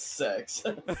tattooed as sex.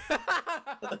 I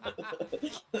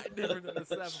never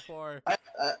noticed that before. I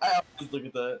always look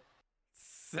at that.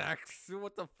 Sex?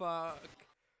 What the fuck?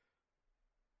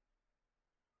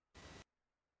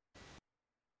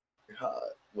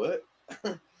 What?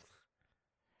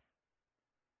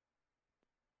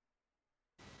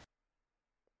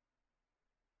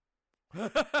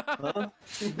 Huh?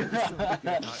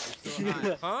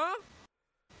 Huh?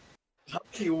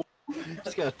 You-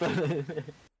 Just gotta throw it in there.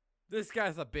 This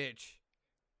guy's a bitch.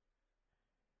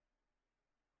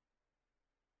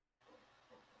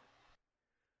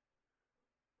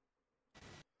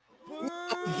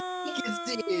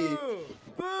 Vacancy! Boo!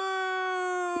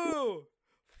 Boo!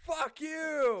 Fuck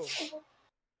you!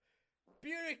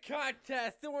 Beauty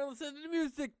contest! Don't want to listen to the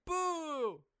music!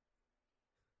 Boo!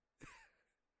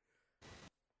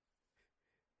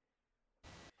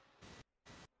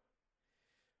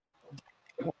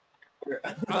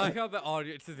 I like how the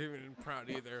audience isn't even proud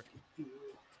either.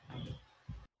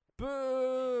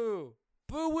 Boo!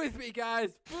 Boo with me, guys!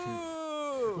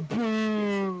 Boo!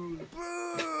 Boom!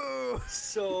 Boo!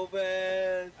 So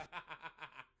bad.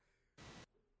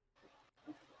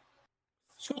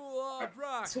 School of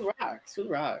Rock! School rock. School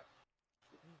rock.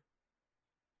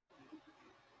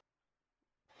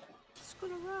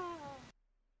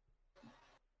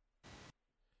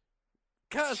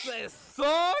 Cause they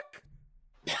suck!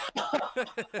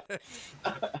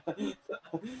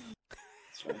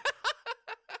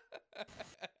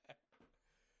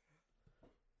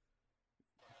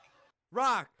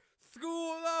 Rock!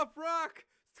 School of Rock!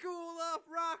 School of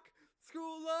Rock!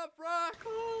 School of Rock!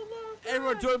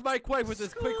 Everyone join Mike White with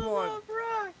this quick one. Wait for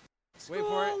it.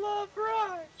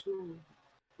 School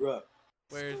rock.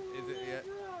 Where is it yet?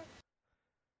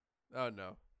 Oh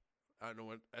no. I don't know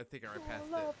what. I think I already passed it.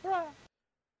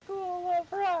 School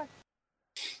of Rock!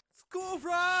 School of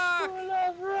Rock! School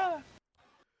of Rock!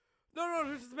 No,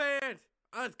 this is the band!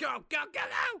 Let's go! Go!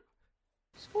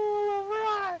 School of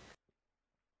Rock!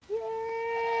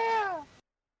 Yeah!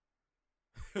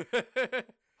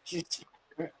 She's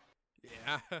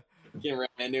Yeah. getting ran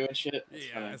into and shit. That's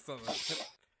Yeah, fine. I saw that.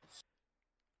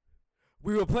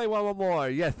 We will play one more.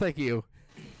 Yes, thank you.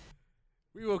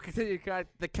 We will continue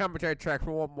the commentary track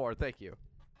for one more. Thank you.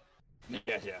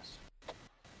 Yes.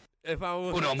 If I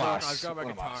was Uno I'll mas. grab my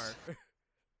Uno guitar. mas.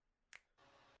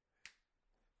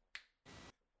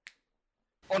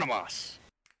 Onomas.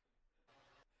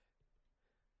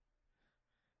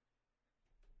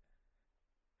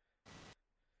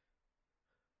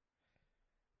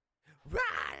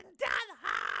 Riding down the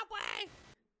highway,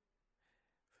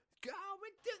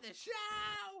 going to the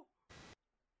show.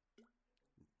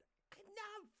 No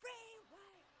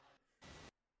freeway.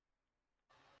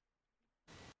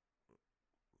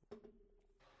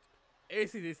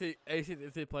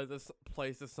 AC/DC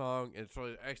plays this song, and it's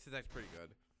really actually that's pretty good.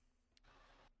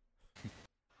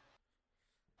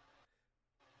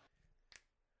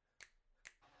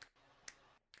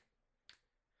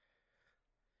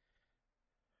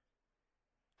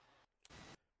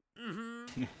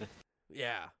 Mm-hmm.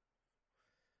 Yeah.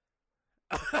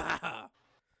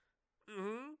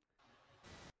 Mm-hmm.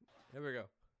 Here we go.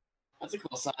 That's a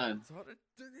cool sign. So look, it's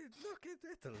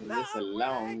It's a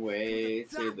long way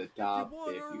to the top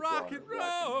wanna if you rock wanna and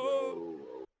roll.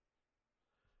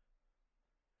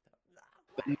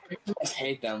 The Americans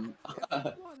hate them.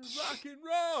 Wanna rock and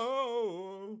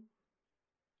roll.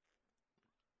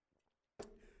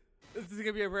 This is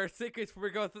gonna be a rare sequence where we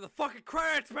go through the fucking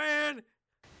credits, man!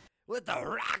 With the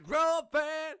rock roll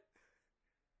band!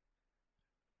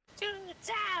 To the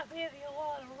top if you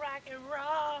want to rock and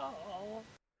roll.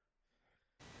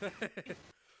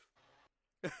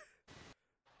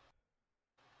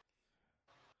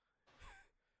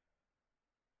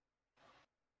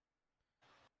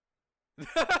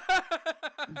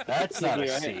 That's not a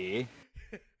Right. C.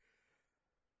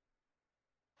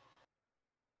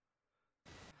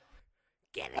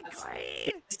 Get it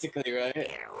clean! Basically, right? Get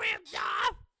it ripped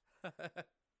off! That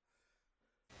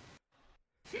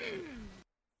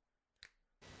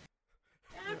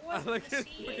I was like the his C.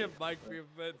 freaking mic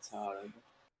movements. It's hard.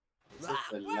 It's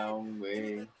such a long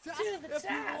way. To the To the top if you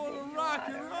top wanna if you rock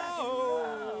and wanna rock and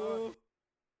roll!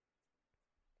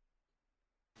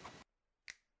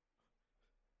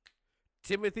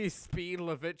 Timothy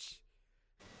Speedlovich.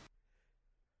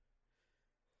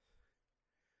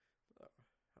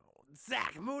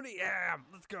 Zach Mooneyham,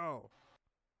 let's go.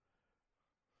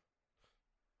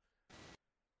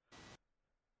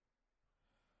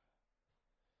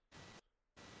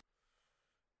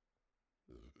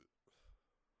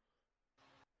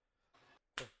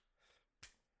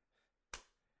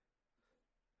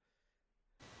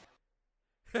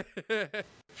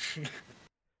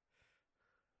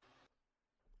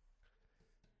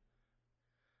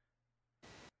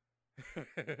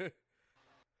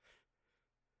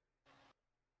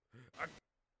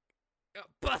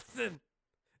 Bustin'!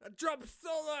 A drum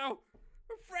solo!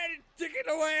 Freddy taking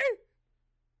away!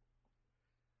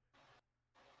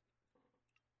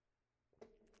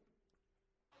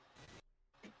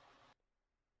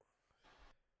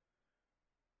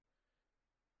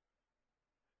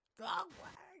 Long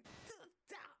way to the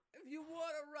top if you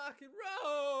want to rock and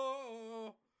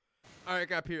roll! Alright,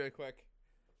 gotta pee really quick.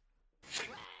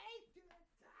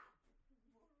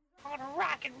 On a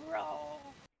rock and roll.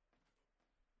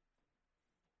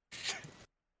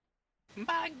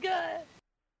 My God.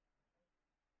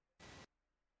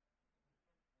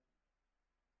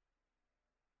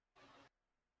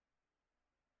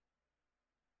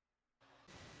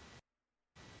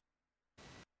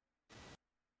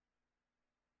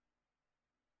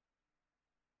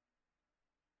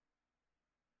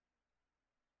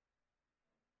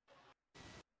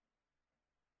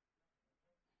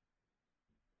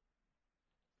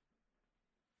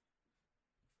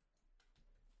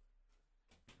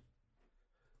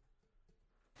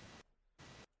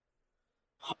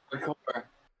 Hardcore.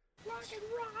 Rock and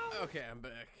roll. Okay, I'm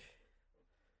back.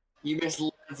 You missed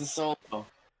Lance solo.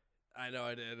 I know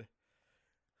I did.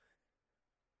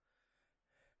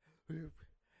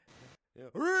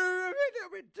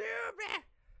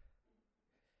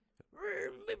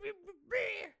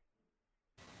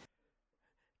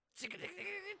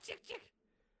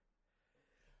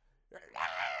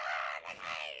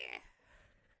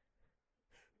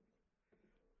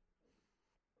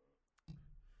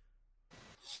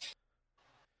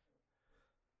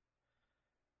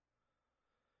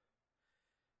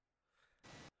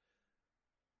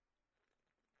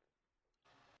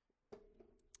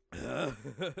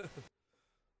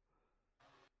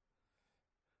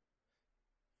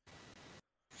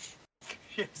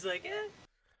 It's like, eh.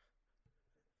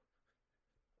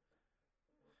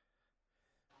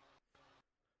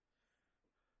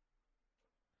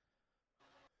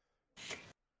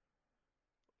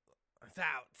 It's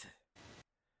out.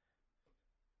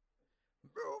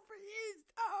 Movie is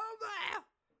over.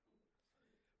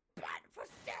 But for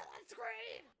still on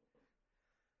screen.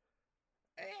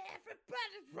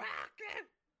 Everybody's rocking.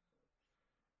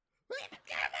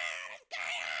 Come on, it's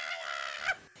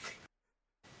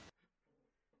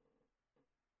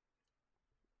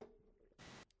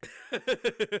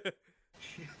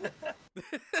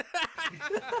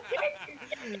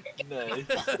Nice.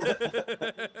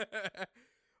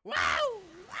 Wow!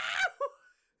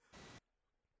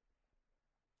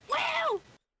 Wow.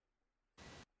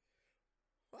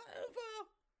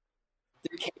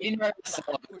 Dude, Katie never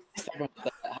solo. Let's talk about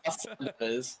that. How sad it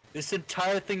is. This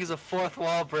entire thing is a fourth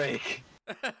wall break.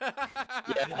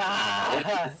 Yeah.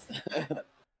 Ah!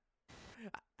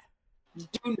 You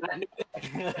do not know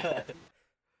that.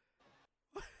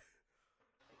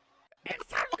 It's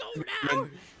time to go now!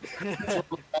 It's a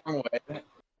long way.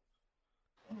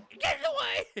 Get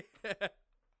away!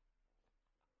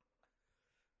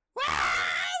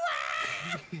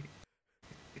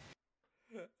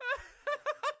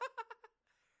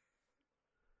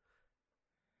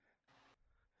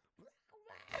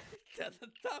 To the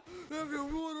top if you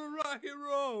wanna rock and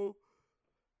roll.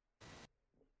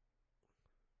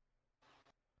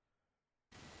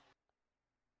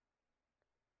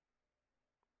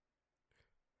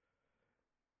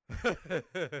 The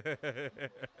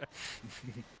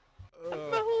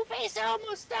movie's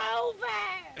almost over.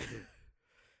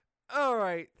 All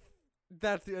right,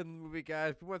 that's the end of the movie,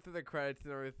 guys. We went through the credits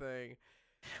and everything.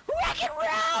 Rock and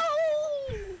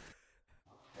roll.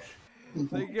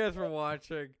 Thank you guys for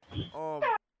watching. Hold on.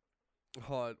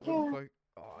 What the fuck?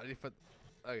 Oh, I need to put.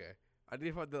 Okay. I need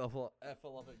to find the F11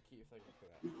 key so I can do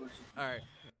that. Alright.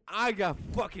 I got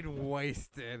fucking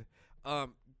wasted.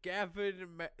 Gavin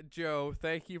and Joe,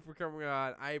 thank you for coming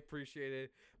on. I appreciate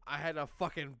it. I had a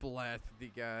fucking blast with you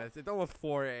guys. It's almost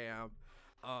 4 a.m.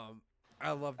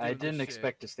 I love doing I didn't this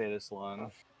expect to stay this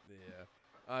long. shit. Yeah.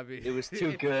 I mean, It was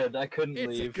too good. I couldn't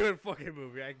it's leave. a good fucking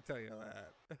movie, I can tell you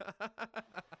that.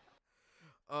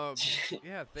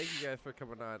 Yeah, thank you guys for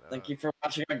coming on. Thank you for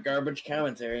watching our garbage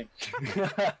commentary.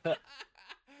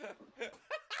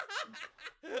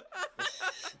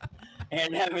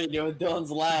 And having to do with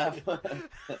Dylan's laugh. Is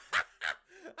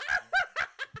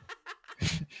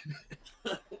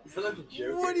that a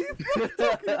joke? What are you fucking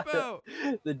talking about?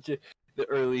 The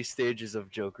early stages of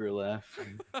Joker laugh.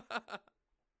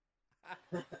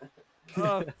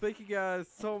 Thank you guys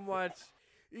so much.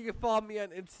 You can follow me on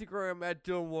Instagram at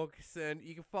Dylan Wilkinson.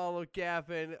 You can follow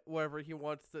Gavin wherever he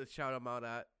wants to shout him out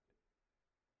at.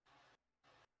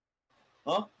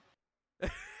 Huh?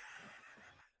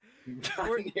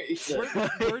 Where do It's you like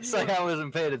want- I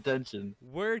wasn't paying attention.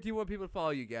 Where do you want people to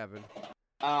follow you, Gavin?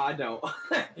 I don't.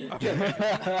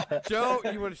 Joe,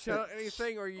 you want to shout out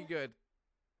anything, or are you good?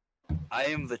 I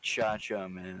am the Cha-Cha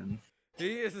Man.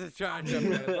 He is the Cha-Cha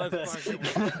Man. Let's fucking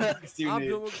I'm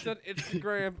Dylan Wilkinson on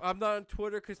Instagram. I'm not on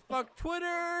Twitter, because fuck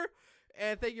Twitter!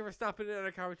 And thank you for stopping in on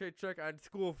a commentary track on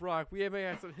School of Rock. We may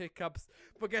have some hiccups,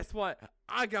 but guess what?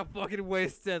 I got fucking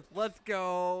wasted. Let's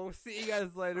go. See you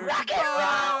guys later. Rock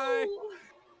Bye.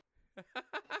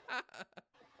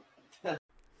 and roll.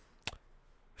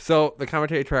 So the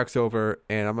commentary track's over,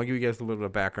 and I'm gonna give you guys a little bit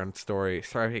of background story.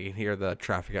 Sorry if you can hear the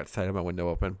traffic outside of my window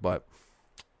open, but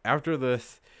after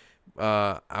this, we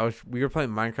were playing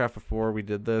Minecraft before we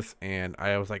did this, and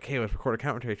I was like, hey, let's record a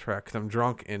commentary track because I'm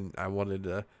drunk and I wanted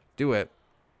to do it.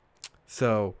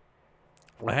 So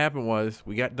what happened was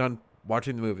we got done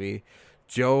watching the movie.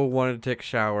 Joe wanted to take a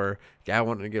shower. Dad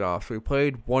wanted to get off. So we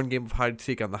played one game of hide and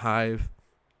seek on the Hive,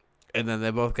 and then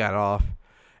they both got off.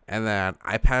 And then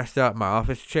I passed out in my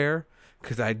office chair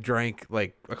because I drank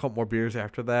like a couple more beers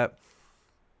after that.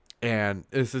 And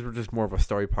this is just more of a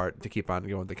story part to keep on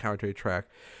going with the commentary track.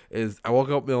 Is I woke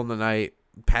up middle of the night,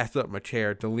 passed out in my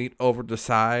chair to lean over the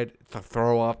side to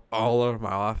throw up all over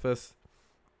my office,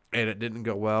 and it didn't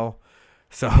go well.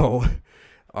 So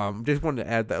just wanted to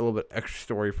add that little bit extra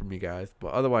story from you guys.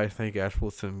 But otherwise, thank you guys for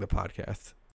listening to the podcast.